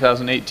the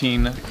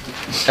 2018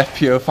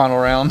 FPO final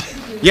round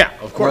Yeah,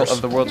 of course.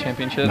 of the World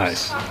Championships.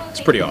 Nice.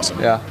 It's pretty awesome.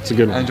 Yeah, It's a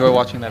good one. I enjoy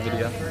watching that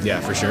video. Yeah,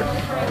 for sure.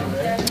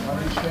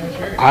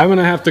 I'm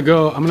gonna have to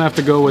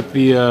go with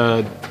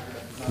the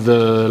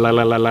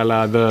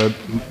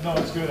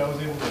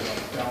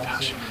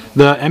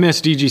the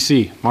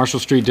MSDGC, Marshall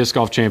Street Disc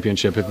Golf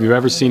Championship. If you've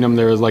ever seen them,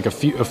 there was like a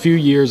few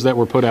years that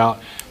were put out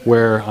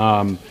where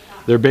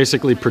they're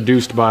basically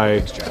produced by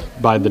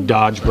the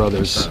Dodge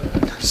brothers,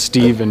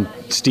 Steve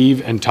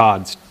and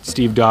Todd.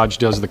 Steve Dodge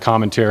does the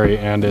commentary,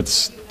 and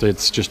it's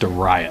just a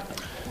riot.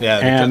 Yeah,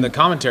 And- the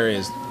commentary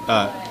is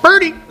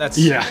Birdie. That's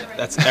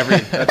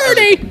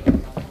Birdie.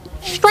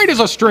 Straight as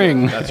a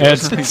string. And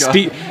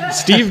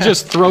Steve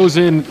just throws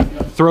in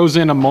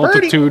a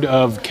multitude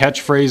of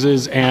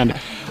catchphrases, and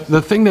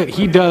the thing that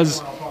he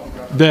does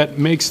that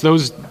makes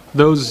those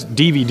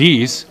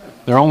DVDs,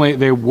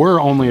 they were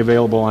only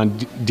available on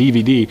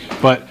DVD,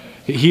 but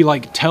he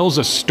like tells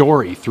a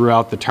story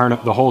throughout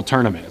the whole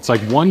tournament. It's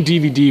like one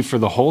DVD for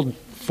the whole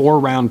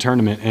 4-round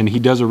tournament, and he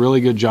does a really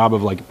good job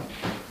of like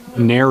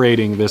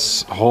narrating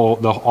this all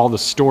the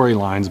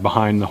storylines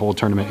behind the whole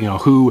tournament. You know,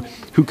 who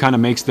kind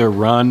of makes their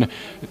run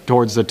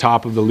towards the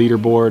top of the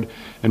leaderboard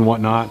and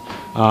whatnot.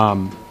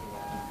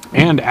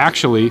 And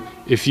actually,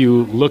 if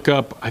you look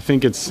up, I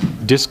think it's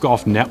Disc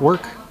Golf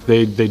Network.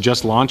 They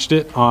just launched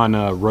it on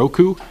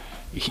Roku.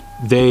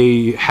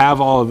 They have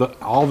all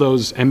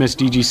those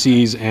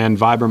MSDGCs and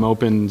Vibram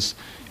Opens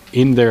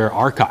in their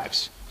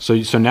archives. So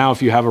now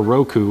if you have a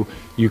Roku,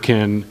 you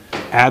can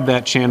add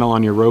that channel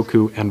on your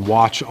Roku and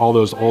watch all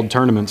those old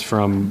tournaments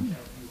from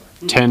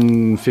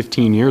 10,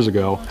 15 years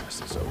ago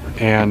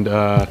and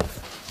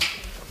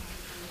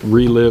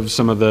relive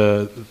some of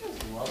the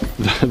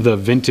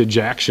vintage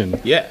action.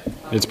 Yeah.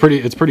 It's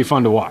pretty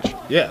fun to watch.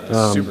 Yeah,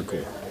 that's super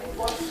cool.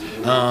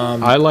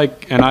 I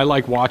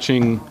like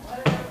watching.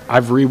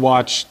 I've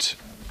rewatched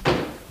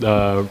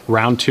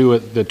round 2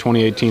 at the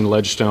 2018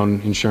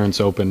 Ledgestone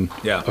Insurance Open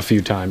a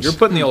few times. You're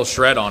putting the old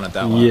shred on at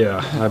that one. Yeah,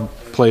 I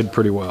played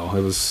pretty well.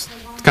 It's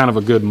kind of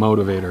a good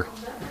motivator.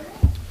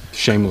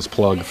 Shameless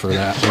plug for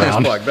that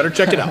round. Plug. Better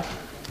check it out.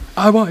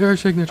 I want your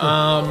signature.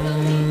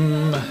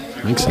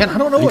 Thanks. Man, I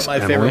don't know what my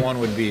favorite one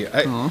would be.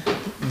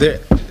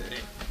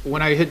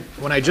 When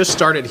I just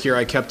started here,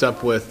 I kept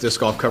up with disc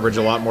golf coverage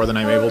a lot more than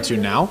I'm able to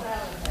now.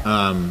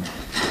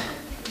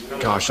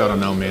 Gosh, I don't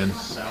know, man.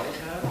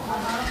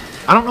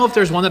 I don't know if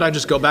there's one that I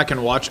just go back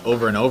and watch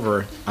over and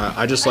over.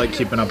 I just like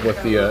keeping up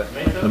with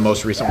the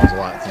most recent ones a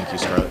lot. Thank you,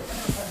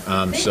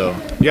 Scarlett. So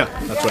yeah,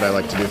 that's what I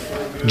like to do.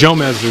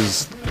 Jomez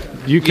is.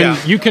 You can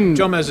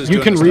Jomez is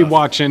doing the stuff.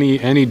 rewatch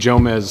any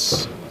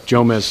Jomez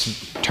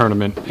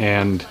tournament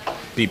and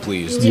Be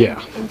pleased.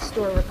 yeah.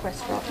 In-store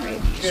request for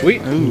upgrade.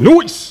 Sweet.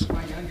 Nice.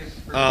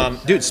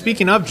 Dude,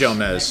 speaking of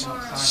Jomez,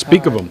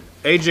 Speak of them.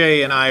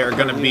 AJ and I are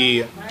going to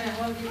be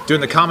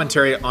doing the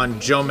commentary on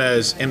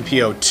Jomez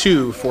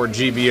MPO2 for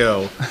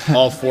GBO,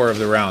 all 4 of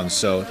the rounds.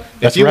 So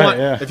That's if right,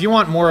 yeah. you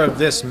want more of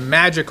this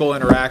magical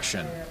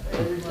interaction,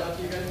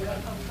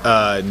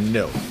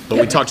 No, but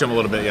we talked to him a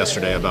little bit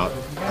yesterday about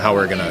how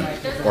we're gonna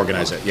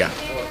organize it. Yeah,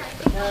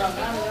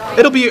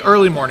 it'll be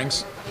early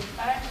mornings.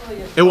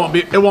 It won't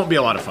be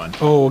a lot of fun.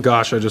 Oh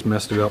gosh, I just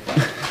messed it up.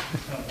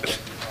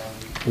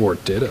 Or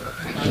did I?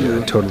 Yeah,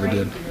 I totally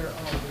did.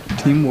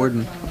 Team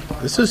Warden.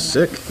 This is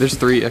sick. There's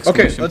 3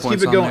 exclamation let's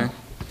points keep it on going.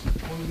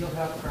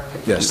 there.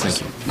 Yes,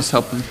 thank you. Just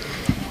helping.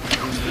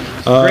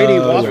 Grady,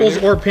 waffles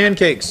or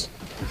pancakes?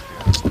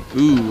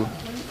 Ooh.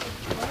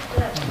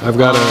 I've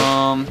got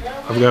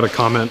a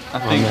comment I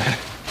on think that.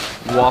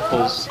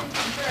 waffles.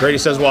 Grady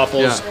says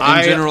waffles. Yeah.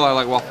 In general, I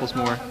like waffles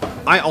more.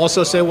 I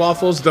also say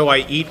waffles, though I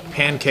eat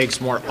pancakes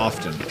more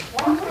often.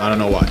 I don't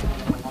know why.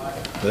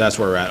 But that's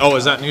where we're at. Oh,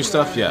 is that new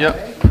stuff? Yeah.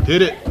 Yep.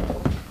 Hit it.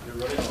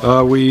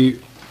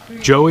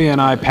 Joey and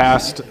I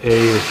passed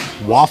a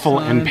waffle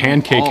and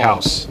pancake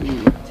house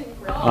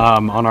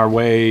on our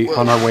way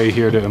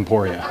here to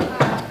Emporia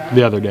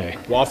the other day.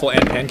 Waffle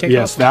and pancake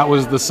Yes, house? that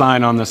was the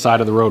sign on the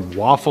side of the road.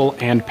 Waffle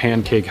and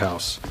pancake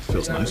house.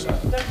 Feels nice.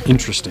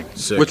 Interesting.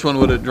 Sick. Which one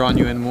would have drawn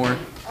you in more?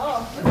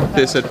 If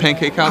it said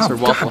Pancake House or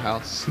Waffle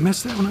House? I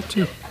messed that one up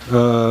too.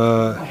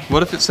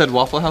 What if it said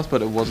Waffle House,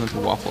 but it wasn't a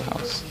Waffle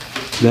House?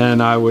 Then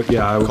I would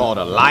Call it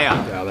a liar.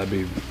 Yeah,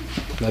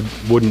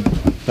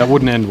 that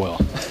wouldn't end well.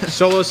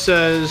 Solo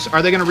says,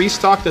 are they going to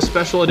restock the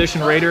special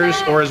edition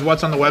Raiders, or is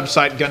what's on the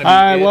website going to be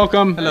Hi, it?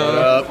 welcome.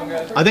 Hello.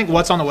 I think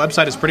what's on the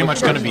website is pretty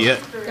much going to be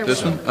it.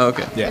 This one? Oh,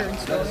 okay. Yeah.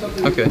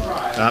 Okay.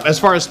 As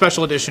far as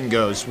special edition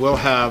goes, we'll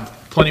have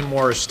plenty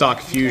more stock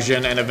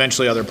Fusion and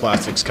eventually other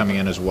plastics coming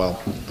in as well.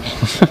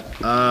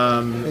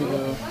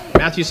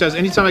 Matthew says,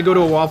 anytime I go to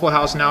a Waffle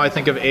House now, I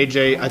think of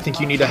AJ. I think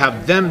you need to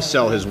have them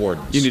sell his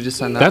Wardens. You need to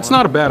sign that That's one.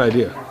 not a bad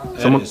idea.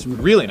 That is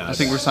really nice. I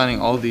think we're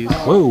signing all these.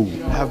 Whoa.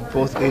 have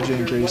both AJ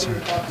and Grady sign.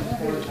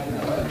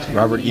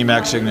 Robert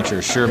EMAX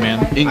signature. Sure,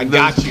 man. I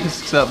got you.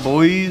 What's up,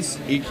 boys?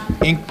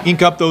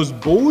 Ink up those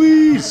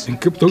boys.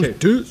 Ink up those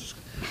discs.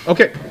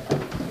 Okay.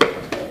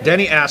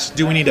 Denny asks,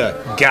 do we need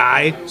a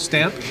guy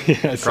stamp?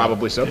 Yes.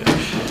 Probably so.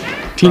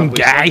 Team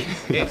Probably guy.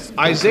 so. Yes.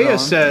 Isaiah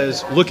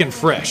says, looking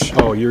fresh.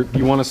 Oh, you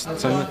want to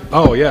sign that?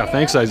 Oh, yeah.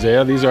 Thanks,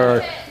 Isaiah. These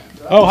are...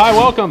 Oh, hi,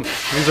 welcome.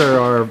 These are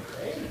our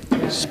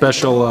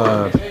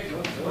special...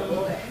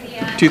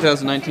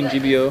 2019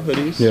 GBO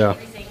hoodies. Yeah.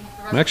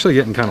 I'm actually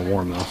getting kind of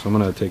warm, though, so I'm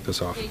going to take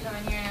this off.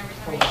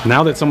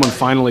 Now that someone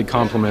finally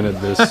complimented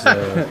this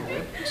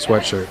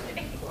sweatshirt.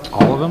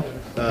 All of them?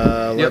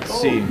 Let's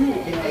see.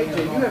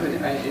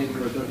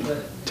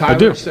 I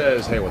do. Tyler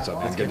says, hey, what's up,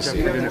 man? Good to see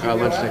you.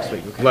 Lunch next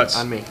week. Okay. Let's.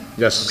 On me.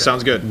 Yes,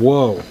 sounds good.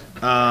 Whoa.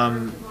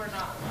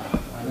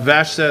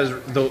 Vash says,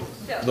 the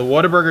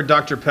Whataburger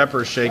Dr.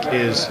 Pepper shake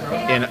is,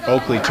 in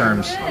Oakley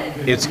terms,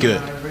 it's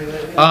good.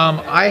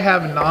 I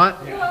have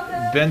not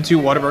been to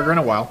Whataburger in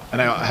a while,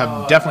 and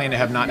I definitely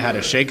have not had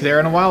a shake there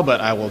in a while,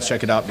 but I will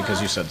check it out because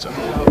you said so.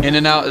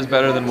 In-N-Out is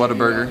better than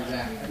Whataburger.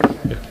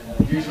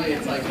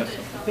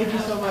 Thank you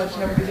so much.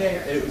 Have a good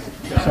day.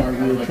 Sorry,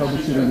 we were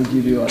troubleshooting the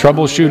GBO.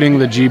 Troubleshooting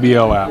the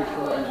GBO app.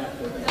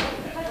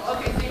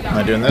 Am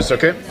I doing this?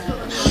 Okay.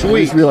 I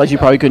Sweet. just realized you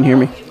probably couldn't hear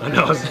me. I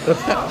know.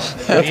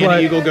 That's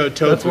why Eagle go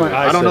tofu. why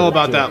I I don't know said it,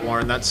 about too. that,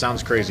 Lauren. That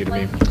sounds crazy to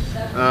me.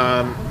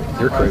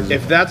 You're crazy.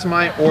 If that's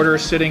my order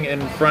sitting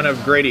in front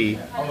of Grady,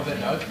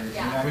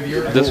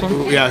 This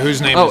one? yeah, whose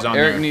name Oh, is on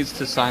Eric there? needs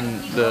to sign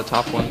the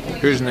top one.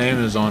 Whose name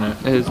is on it?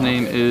 His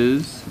name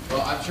is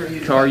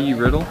Grady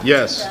Riddle.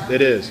 Yes,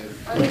 it is.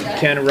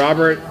 Can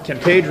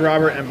Paige,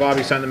 Robert, and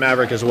Bobby sign the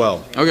Maverick as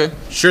well? Okay.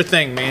 Sure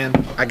thing, man.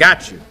 I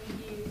got you.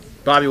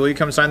 Bobby, will you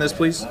come sign this,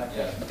 please?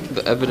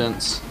 The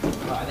Evidence.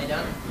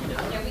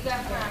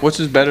 Which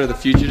is better, the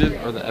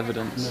Fugitive or the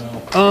Evidence?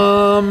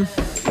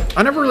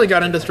 I never really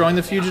got into throwing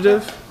the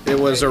Fugitive. It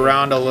was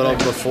around a little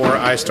before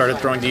I started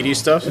throwing DD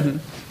stuff.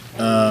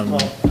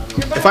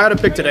 If I had to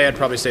pick today, I'd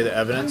probably say the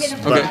Evidence,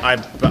 but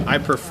I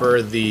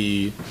prefer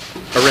the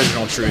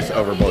Original Truth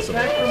over both of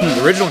them.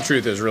 The Original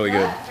Truth is really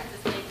good.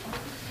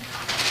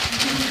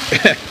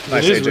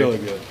 Nice, It is AJ. really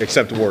good.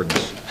 Except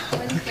Wardens.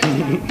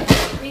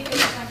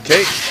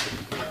 Okay,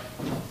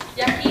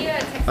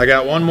 I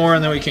got one more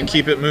and then we can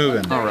keep it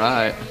moving. All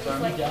right.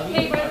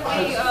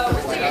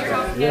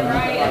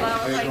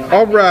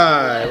 All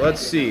right, let's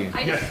see.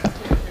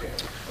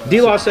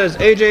 D-Law says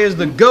AJ is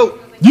the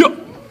GOAT. Yep.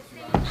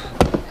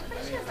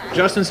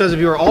 Justin says if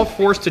you were all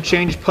forced to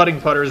change putting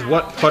putters,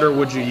 what putter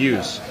would you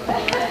use?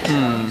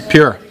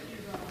 Pure.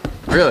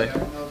 Really?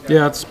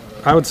 Yeah,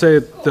 I would say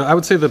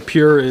the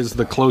Pure is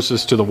the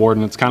closest to the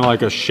Warden. It's kind of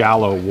like a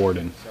shallow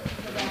Warden.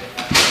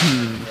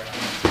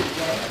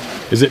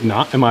 Is it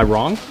not? Am I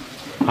wrong?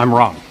 I'm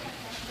wrong.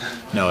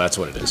 No, that's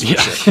what it is. Yeah,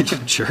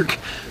 jerk.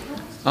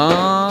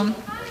 Dang.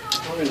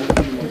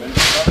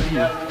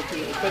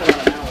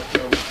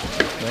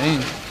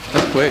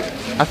 That's quick.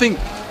 I think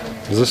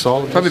Is this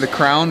all? probably the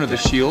Crown or the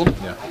Shield.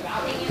 Yeah.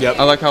 Yep.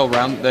 I like how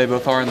round they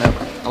both are, and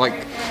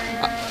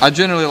I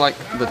generally like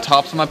the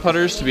tops of my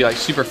putters to be like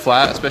super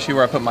flat, especially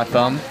where I put my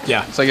thumb.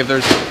 Yeah. It's like if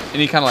there's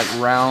any kind of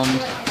like round,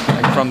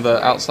 like from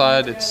the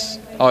outside, it's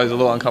always a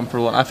little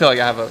uncomfortable. And I feel like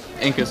I have an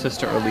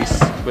inconsistent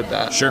release with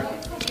that. Sure.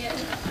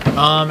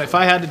 If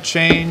I had to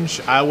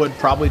change, I would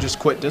probably just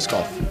quit disc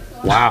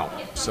golf. Wow.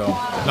 So,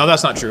 no,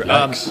 that's not true.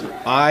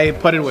 I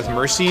putted with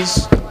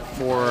Mercies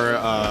for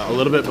a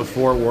little bit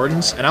before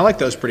Wardens, and I like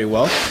those pretty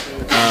well.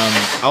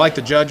 I like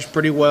the Judge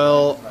pretty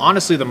well.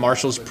 Honestly, the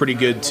Marshall's pretty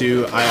good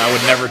too. I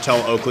would never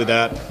tell Oakley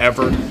that,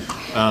 ever.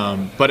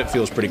 But it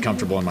feels pretty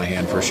comfortable in my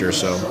hand for sure.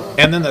 So,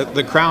 and then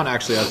the Crown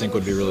actually I think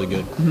would be really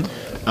good.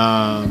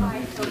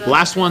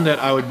 Last one that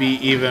I would be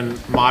even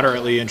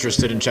moderately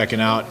interested in checking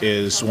out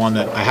is one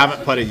that I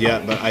haven't putted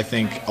yet, but I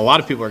think a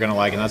lot of people are going to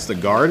like, and that's the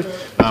Guard.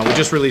 We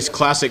just released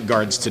Classic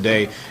Guards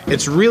today.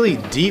 It's really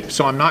deep,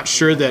 so I'm not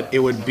sure that it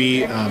would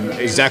be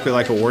exactly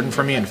like a Warden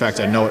for me. In fact,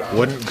 I know it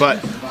wouldn't,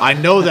 but I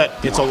know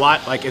that it's a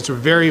lot, like it's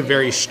very,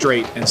 very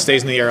straight and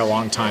stays in the air a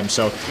long time.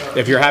 So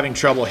if you're having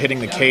trouble hitting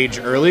the cage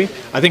early,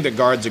 I think the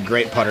Guard's a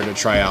great putter to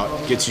try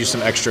out. Gets you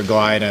some extra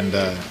glide, and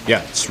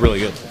yeah, it's really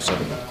good. So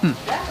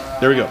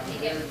there we go.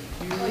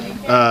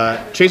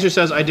 Chaser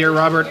says, I dare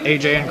Robert,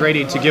 AJ, and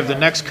Grady to give the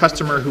next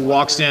customer who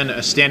walks in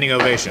a standing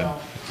ovation.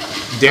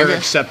 Dare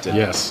accepted.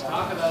 Yes.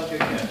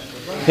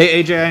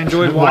 Hey, AJ, I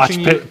enjoyed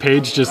watching you.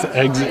 Paige just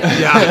exit.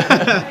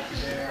 Yeah.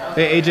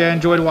 Hey, AJ, I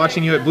enjoyed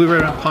watching you at Blue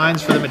Ribbon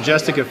Pines for the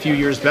Majestic a few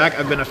years back.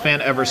 I've been a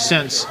fan ever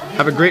since.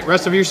 Have a great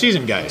rest of your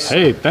season, guys.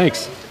 Hey,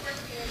 thanks.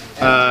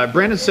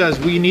 Brandon says,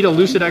 we need a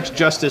Lucid X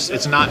Justice.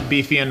 It's not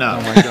beefy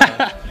enough. Oh my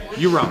God.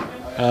 You're wrong.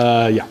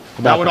 Yeah.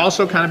 That would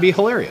also kind of be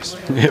hilarious.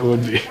 It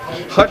would be.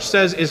 Hutch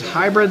says, is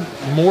hybrid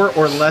more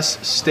or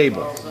less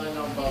stable?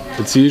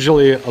 It's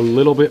usually a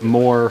little bit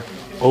more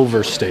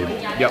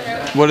overstable.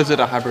 Yep. What is it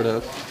a hybrid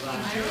of?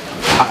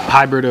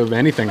 Hybrid of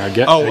anything, I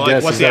guess. Oh,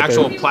 like what's the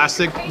actual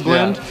plastic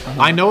blend? Yeah.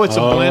 I know it's a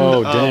blend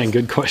of dang,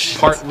 good question.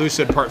 Part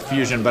Lucid, part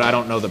Fusion, but I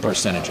don't know the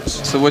percentages.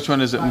 So which one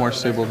is it more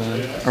stable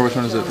than, or which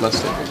one is it less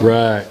stable?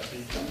 Right.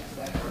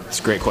 It's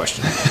a great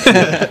question.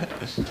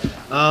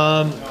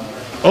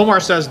 Omar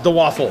says, the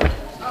waffle.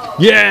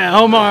 Yeah,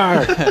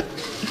 Omar.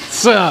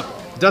 What's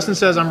up? Dustin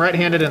says, I'm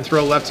right-handed and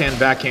throw left-hand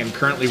backhand,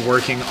 currently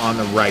working on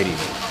the righty.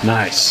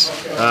 Nice.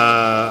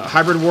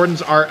 Hybrid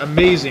Wardens are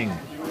amazing.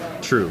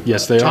 True.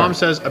 Yes, they are. Tom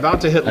says, about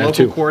to hit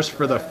local course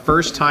for the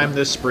first time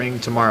this spring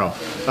tomorrow.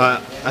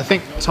 I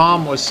think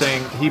Tom was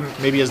saying, he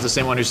maybe is the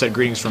same one who said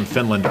greetings from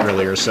Finland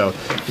earlier, so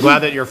glad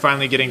that you're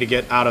finally getting to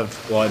get out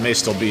of, well, it may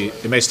still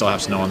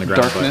have snow on the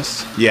ground.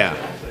 Darkness. But,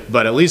 yeah,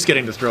 but at least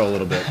getting to throw a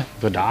little bit.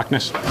 The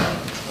darkness.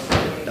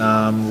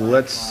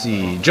 Let's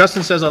see.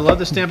 Justin says, I love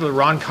the stamp of the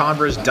Ron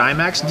Converse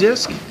DyeMax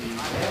disc.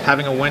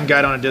 Having a wind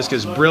guide on a disc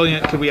is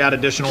brilliant. Could we add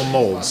additional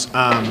molds?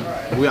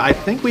 I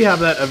think we have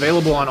that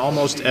available on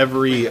almost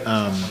every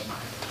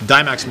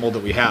DyeMax mold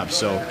that we have,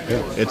 so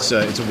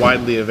it's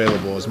widely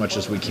available as much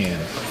as we can.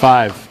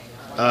 5.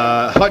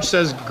 Hutch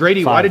says,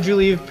 Grady, 5. Why did you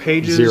leave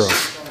Page's... 0.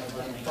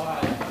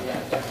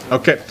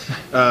 Okay.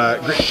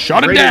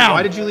 Shut Grady, it down!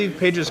 Why did you leave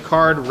Page's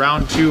card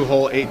round 2,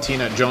 hole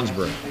 18 at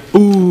Jonesboro?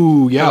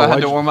 Ooh, yeah. I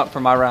had to warm up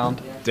for my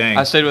round. Dang.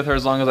 I stayed with her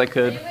as long as I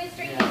could,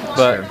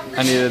 but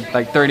I needed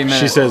like 30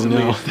 minutes. She says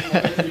no.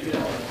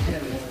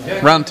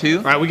 Round 2?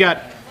 All right, we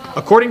got,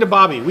 according to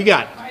Bobby, we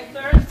got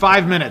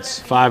 5 minutes.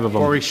 5 of them.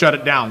 Before we shut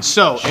it down.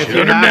 So,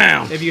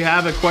 if you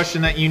have a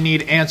question that you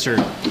need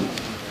answered,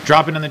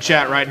 drop it in the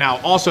chat right now.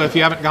 Also, if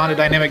you haven't gone to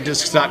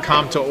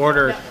dynamicdiscs.com to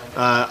order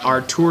our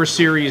Tour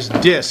Series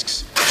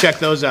discs, check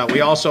those out.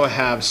 We also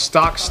have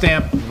stock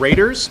stamp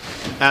Raiders,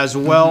 as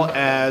well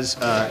as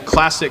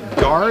classic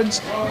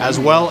Guards, as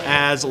well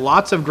as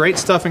lots of great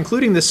stuff,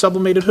 including this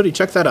sublimated hoodie.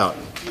 Check that out.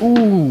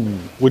 Ooh.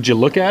 Would you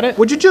look at it?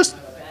 Would you just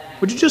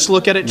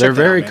look at it? They're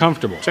very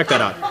comfortable. Check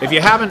that out. If you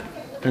haven't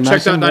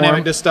checked out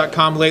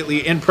dynamicdiscs.com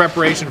lately in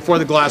preparation for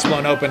the glass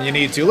blown open, you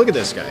need to. Look at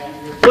this guy.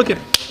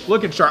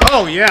 Look at Sharp.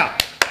 Oh yeah.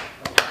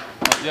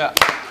 Yeah.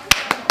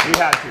 We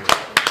had to.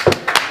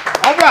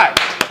 All right.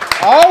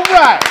 All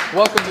right.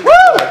 Welcome to the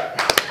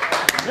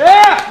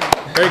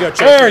Yeah. There you go, Chase.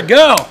 There we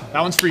go.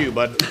 That one's for you,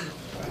 bud.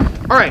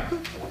 All right.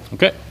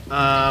 Okay.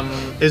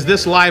 Is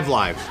this live?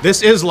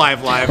 This is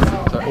live,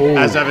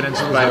 as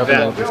evidenced by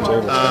that.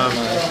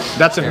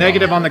 That's a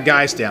negative on the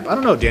guy stamp. I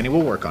don't know, Danny.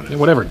 We'll work on it.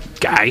 Whatever,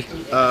 guy.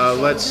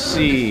 Let's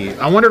see.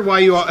 I wondered why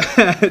you all...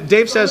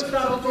 Dave says...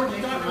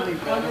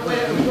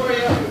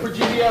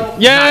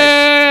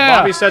 Yeah! Nice.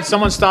 Bobby said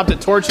someone stopped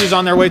at Torches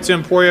on their way to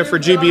Emporia for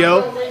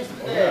GBO.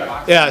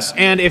 Yes,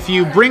 and if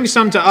you bring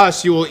some to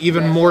us, you will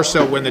even more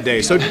so win the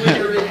day. So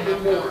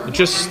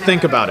just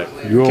think about it.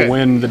 You will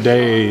win the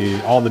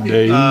day, all the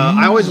days.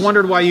 I always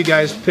wondered why you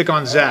guys pick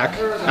on Zach.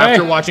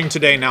 After watching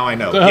today, now I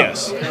know.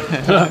 Yes.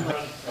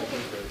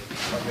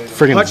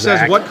 Friggin' Hutch Zach.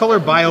 says, what color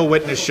Bio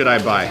Witness should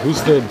I buy?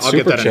 Who's the I'll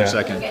get that in a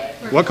second.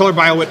 What color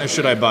Bio Witness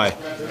should I buy?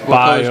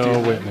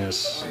 Bio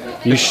Witness.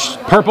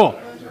 Purple.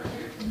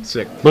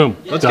 Sick. Boom.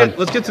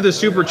 Let's get to the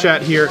super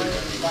chat here.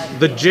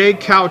 The J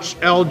Couch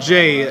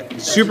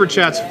LJ super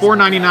chats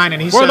 $4.99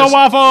 and he says for the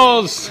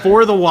waffles.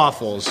 For the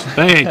waffles.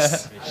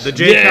 Thanks. The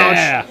J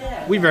Couch.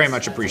 We very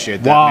much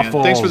appreciate that, waffles.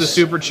 Man. Thanks for the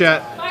super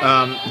chat.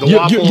 The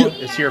waffle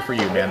is here for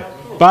you, man.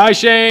 Bye,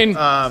 Shane.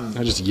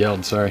 I just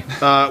yelled. Sorry.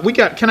 We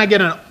got. Can I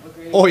get an?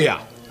 Oh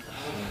yeah.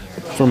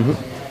 From who?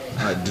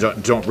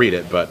 Don't read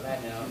it, but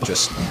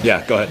Just,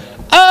 yeah, go ahead.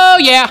 Oh,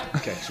 yeah.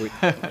 Okay, sweet.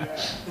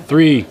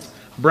 3.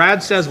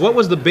 Brad says, what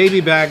was the baby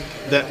bag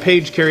that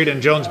Paige carried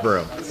in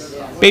Jonesboro?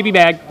 Baby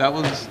bag. That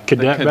was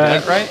Cadet the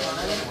bag? right?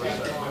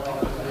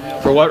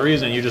 For what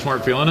reason? You just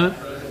weren't feeling it?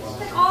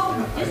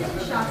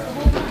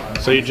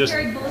 So you just...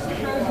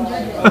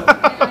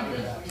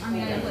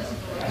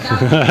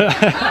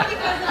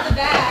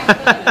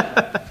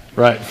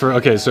 Right.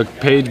 So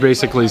Paige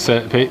basically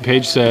said,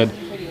 Paige said,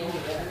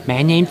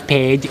 my name's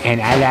Paige,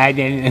 and I lied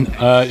in.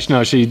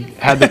 No, she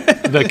had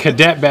the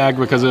cadet bag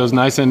because it was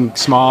nice and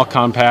small,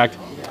 compact.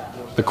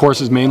 The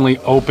course is mainly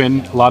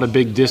open, a lot of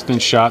big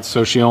distance shots,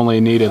 so she only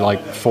needed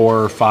like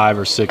 4 or 5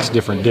 or 6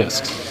 different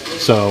discs.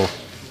 So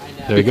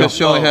there you go. Because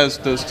she only has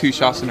those 2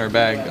 shots in her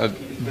bag, a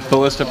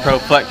Ballista Pro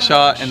flex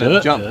shot and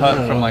a jump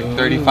putt from like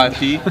 35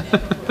 feet.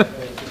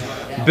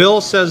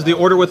 Bill says the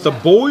order with the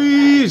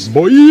boys.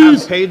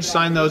 Have Paige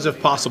sign those if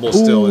possible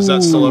still. Is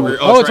that still over?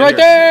 Oh, it's right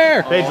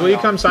there. Paige, will you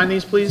come sign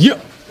these, please? Yep.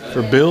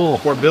 For Bill.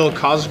 For Bill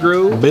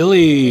Cosgrove.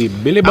 Billy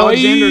boy.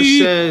 Alexander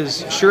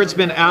says, sure it's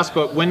been asked,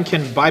 but when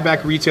can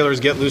buyback retailers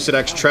get Lucid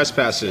X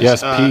trespasses?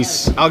 Yes,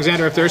 peace.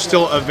 Alexander, if they're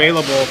still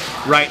available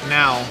right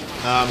now,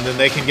 then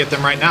they can get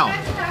them right now.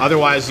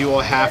 Otherwise, you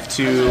will have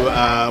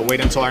to wait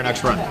until our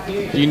next run.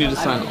 You need to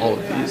sign all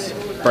of these.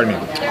 Pardon me.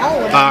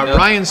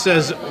 Ryan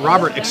says,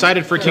 Robert,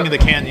 excited for King of the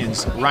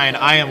Canyons. Ryan,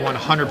 I am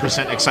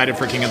 100% excited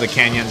for King of the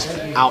Canyons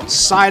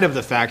outside of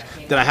the fact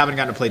that I haven't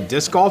gotten to play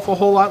disc golf a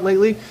whole lot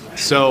lately.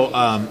 So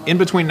in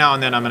between now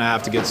and then, I'm going to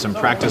have to get some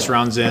practice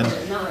rounds in,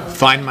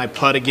 find my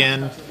putt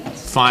again,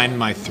 find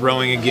my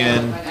throwing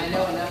again,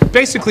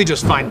 basically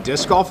just find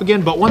disc golf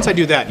again. But once I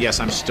do that, yes,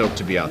 I'm stoked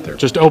to be out there.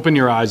 Just open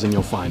your eyes and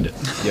you'll find it.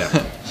 Yeah.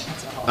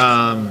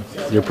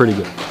 You're pretty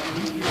good.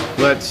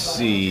 Let's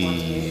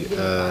see.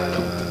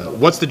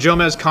 What's the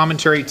Jomez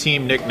commentary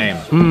team nickname?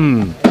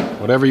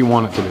 Whatever you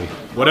want it to be.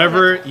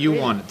 Whatever you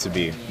want it to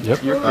be.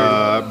 Yep.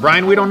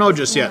 Brian, we don't know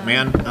just yet,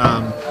 man.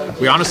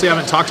 We honestly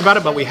haven't talked about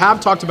it, but we have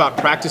talked about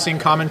practicing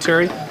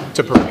commentary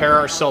to prepare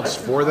ourselves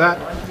for that.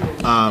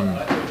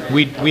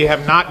 We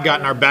have not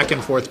gotten our back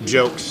and forth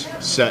jokes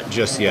set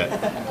just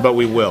yet, but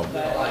we will.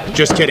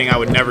 Just kidding, I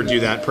would never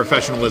do that.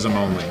 Professionalism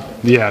only.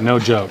 Yeah, no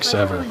jokes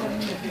ever.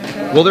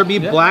 Will there be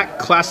black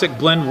classic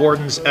blend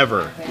wardens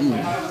ever?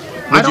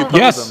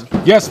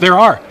 Yes, there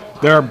are.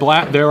 There are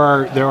black. There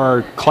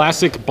are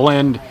classic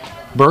blend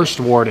burst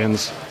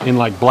wardens in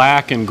like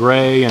black and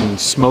gray and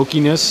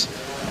smokiness.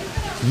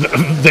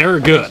 They're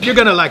good. You're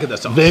gonna like it.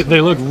 That's all.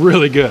 They look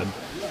really good.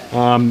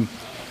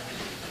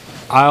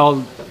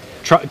 I'll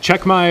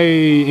check my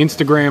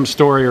Instagram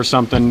story or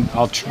something.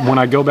 When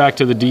I go back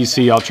to the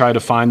DC, I'll try to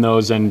find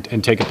those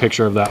and take a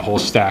picture of that whole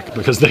stack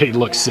because they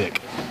look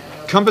sick.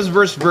 Compass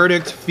versus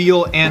verdict,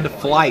 feel and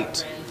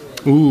flight.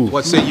 Ooh.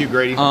 What say you,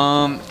 Grady?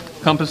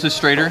 Compass is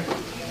straighter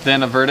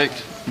than a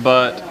verdict,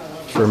 but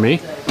For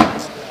me?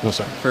 No,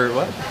 sorry. for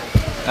what?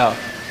 Oh,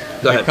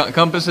 Go ahead.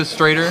 Compass is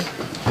straighter.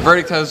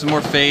 Verdict has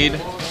more fade.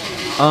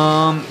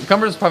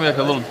 Compass is probably like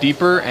a little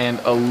deeper and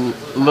a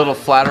little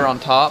flatter on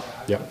top,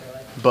 Yep.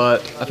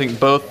 but I think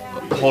both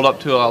hold up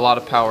to a lot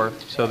of power,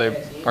 so they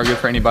are good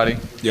for anybody.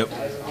 Yep.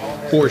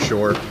 For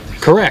sure.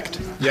 Correct.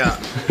 Yeah.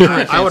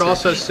 I would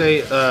also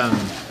say,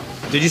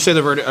 did you say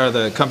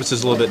the compass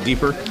is a little bit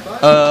deeper?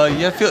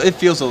 Yeah, it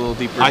feels a little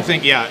deeper. I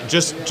think, yeah,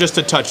 just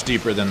a touch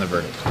deeper than the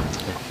verdict.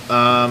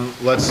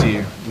 Let's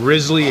see.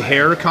 Risley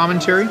hair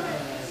commentary.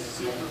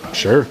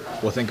 Sure.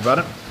 We'll think about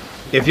it.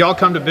 If y'all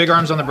come to Big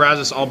Arms on the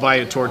Brazos, I'll buy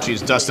you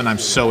Torchies. Dustin, I'm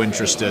so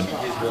interested.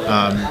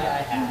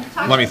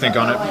 Let me think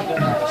on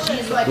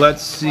it.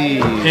 Let's see.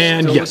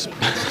 And yes.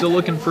 Still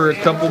looking for a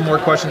couple more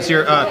questions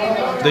here.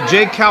 The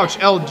J Couch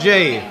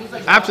LJ,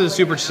 after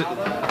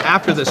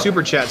the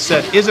super chat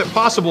said, is it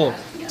possible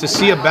to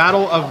see a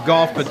battle of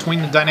golf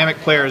between the dynamic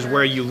players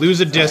where you lose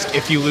a disc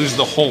if you lose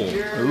the hole?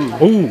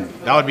 Ooh.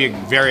 That would be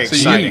very so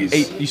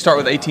exciting. you start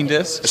with 18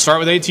 discs? Start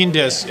with 18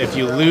 discs. If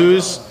you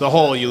lose the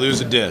hole, you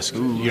lose a disc.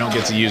 You don't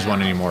get to use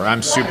one anymore.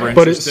 I'm super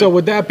interested. So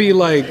would that be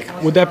like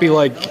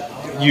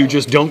you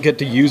just don't get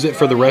to use it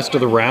for the rest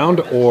of the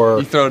round, or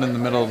You throw it in the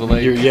middle of the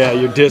lake.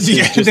 your disc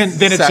is just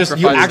then it's just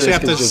you sacrifice actually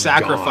have disc to is just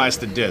sacrifice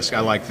the disc.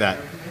 I like that.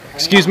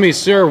 Excuse me,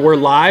 sir, we're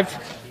live.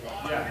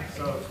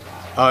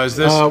 Is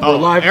this? We're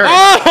live. Eric.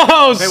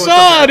 Oh, Hey, what's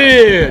Saw,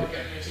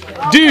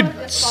 up,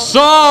 dude,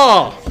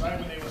 Saw.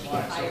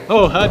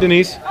 Oh, hi,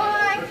 Denise.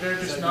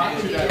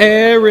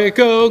 Eric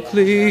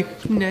Oakley.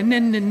 Na, na,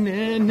 na,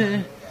 na,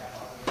 na.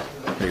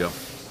 There you go.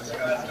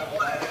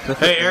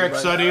 Hey, Eric,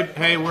 so dude.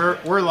 Hey,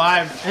 we're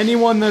live.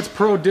 Anyone that's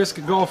pro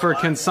disc golfer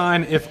can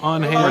sign if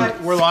on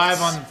hand. We're live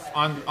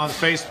on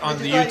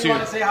the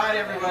YouTube. Say hi to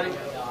everybody.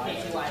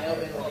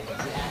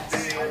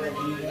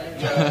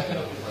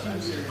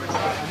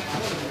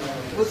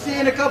 We'll see you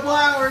in a couple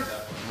hours.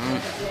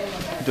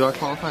 Do I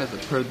qualify as a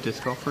pro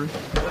disc golfer?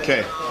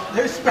 Okay,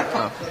 There's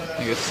Sprout.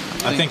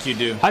 I think you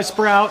do. Hi,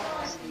 Sprout.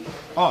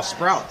 Oh,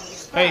 Sprout.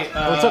 Hey,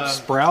 What's up,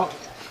 Sprout?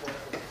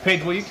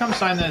 Paige, will you come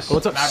sign this?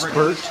 What's up,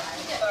 Maverick? Spurt?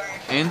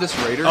 And this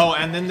Raider. Oh,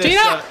 and then this,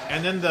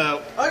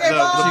 the Okay,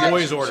 bye.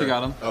 boys order. She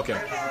got him. Okay.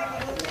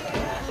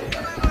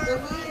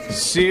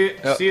 See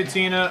you,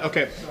 Tina.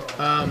 Okay.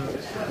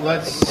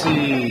 Let's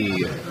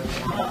see.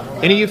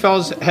 Any of you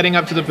fellas heading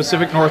up to the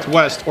Pacific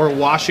Northwest or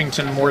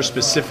Washington more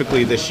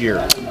specifically this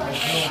year?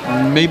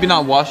 Maybe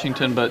not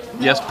Washington, but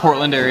yes,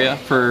 Portland area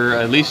for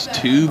at least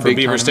 2 For big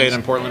Beaver tournaments. State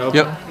and Portland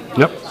Open?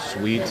 Yep.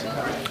 Sweet.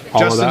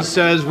 All of Justin that.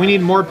 says, we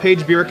need more Paige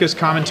Bierkus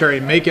commentary.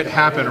 Make it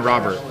happen,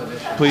 Robert.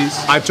 Please.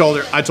 I told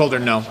her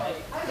no.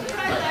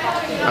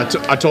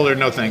 I told her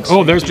no thanks.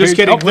 Oh, there's just Paige.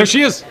 kidding. Oh, there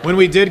she is. When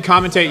we did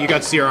commentate, you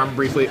got to see her arm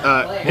briefly.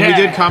 When we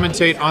did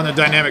commentate on the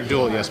dynamic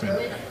duel, yes, ma'am.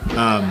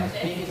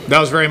 That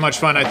was very much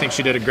fun. I think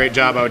she did a great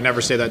job. I would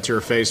never say that to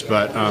her face,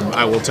 but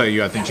I will tell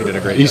you, I think she did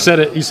a great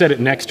job. You said it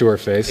next to her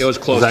face. It was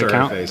close Does to that her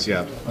count? face.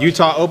 Yeah.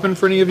 Utah Open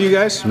for any of you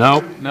guys?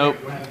 Nope. 3 No,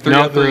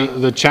 out of 3.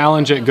 the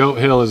challenge at Goat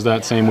Hill is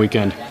that same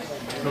weekend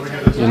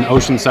in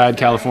Oceanside,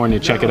 California.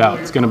 Check it out.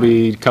 It's going to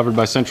be covered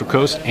by Central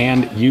Coast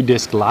and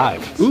UDisc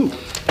Live. Ooh.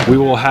 We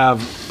will have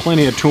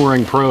plenty of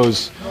touring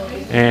pros,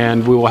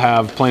 and we will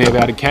have plenty of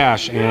added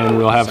cash, and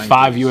we'll have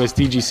 5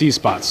 USDGC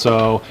spots.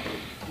 So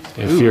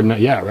if you're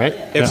not, right?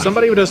 If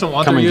somebody who doesn't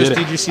want Come their and get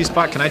it. USDGC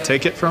spot, can I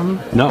take it from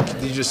them? No.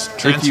 You just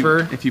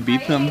transfer? If you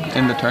beat them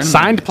in the tournament.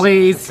 Signed,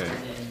 please. Okay.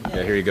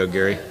 Yeah, here you go,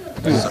 Gary.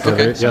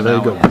 Okay. Yeah, there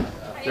you go.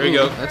 There you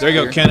go. There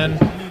you go, Kenan.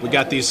 We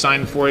got these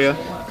signed for you.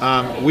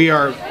 We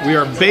are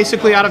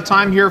basically out of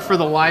time here for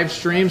the live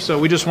stream, so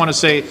we just want to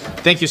say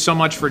thank you so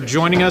much for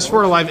joining us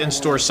for a live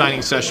in-store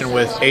signing session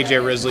with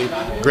AJ Risley,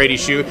 Grady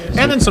Shue,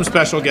 and then some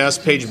special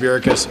guests, Paige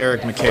Bierkus,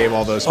 Eric McCabe,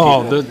 all those people.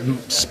 Oh, the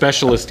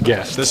specialist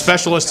guest. The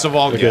specialists of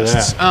all Look at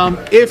guests.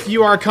 If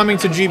you are coming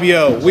to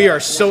GBO, we are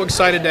so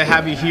excited to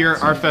have you here.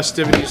 Our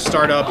festivities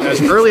start up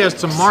as early as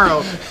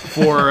tomorrow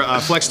for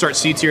Flex Start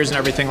C tiers and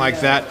everything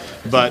like that.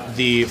 But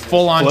the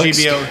full-on Flex.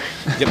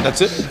 GBO, yep, that's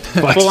it.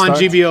 Flex Full-on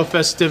starts. GBO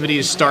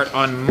festivities start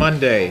on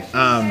Monday.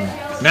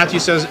 Matthew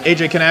says,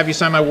 AJ, can I have you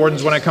sign my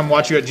wardens when I come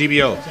watch you at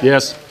GBO?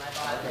 Yes.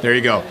 There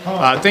you go.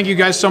 Thank you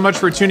guys so much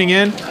for tuning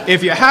in.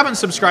 If you haven't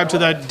subscribed to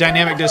the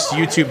Dynamic Disc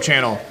YouTube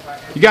channel,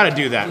 you got to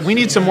do that. We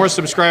need some more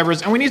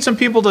subscribers, and we need some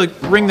people to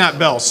ring that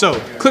bell. So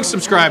click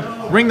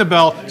subscribe, ring the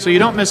bell, so you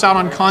don't miss out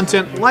on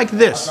content like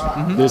this.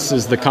 This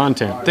is the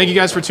content. Thank you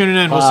guys for tuning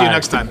in. We'll see you 5,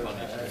 next time.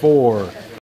 4,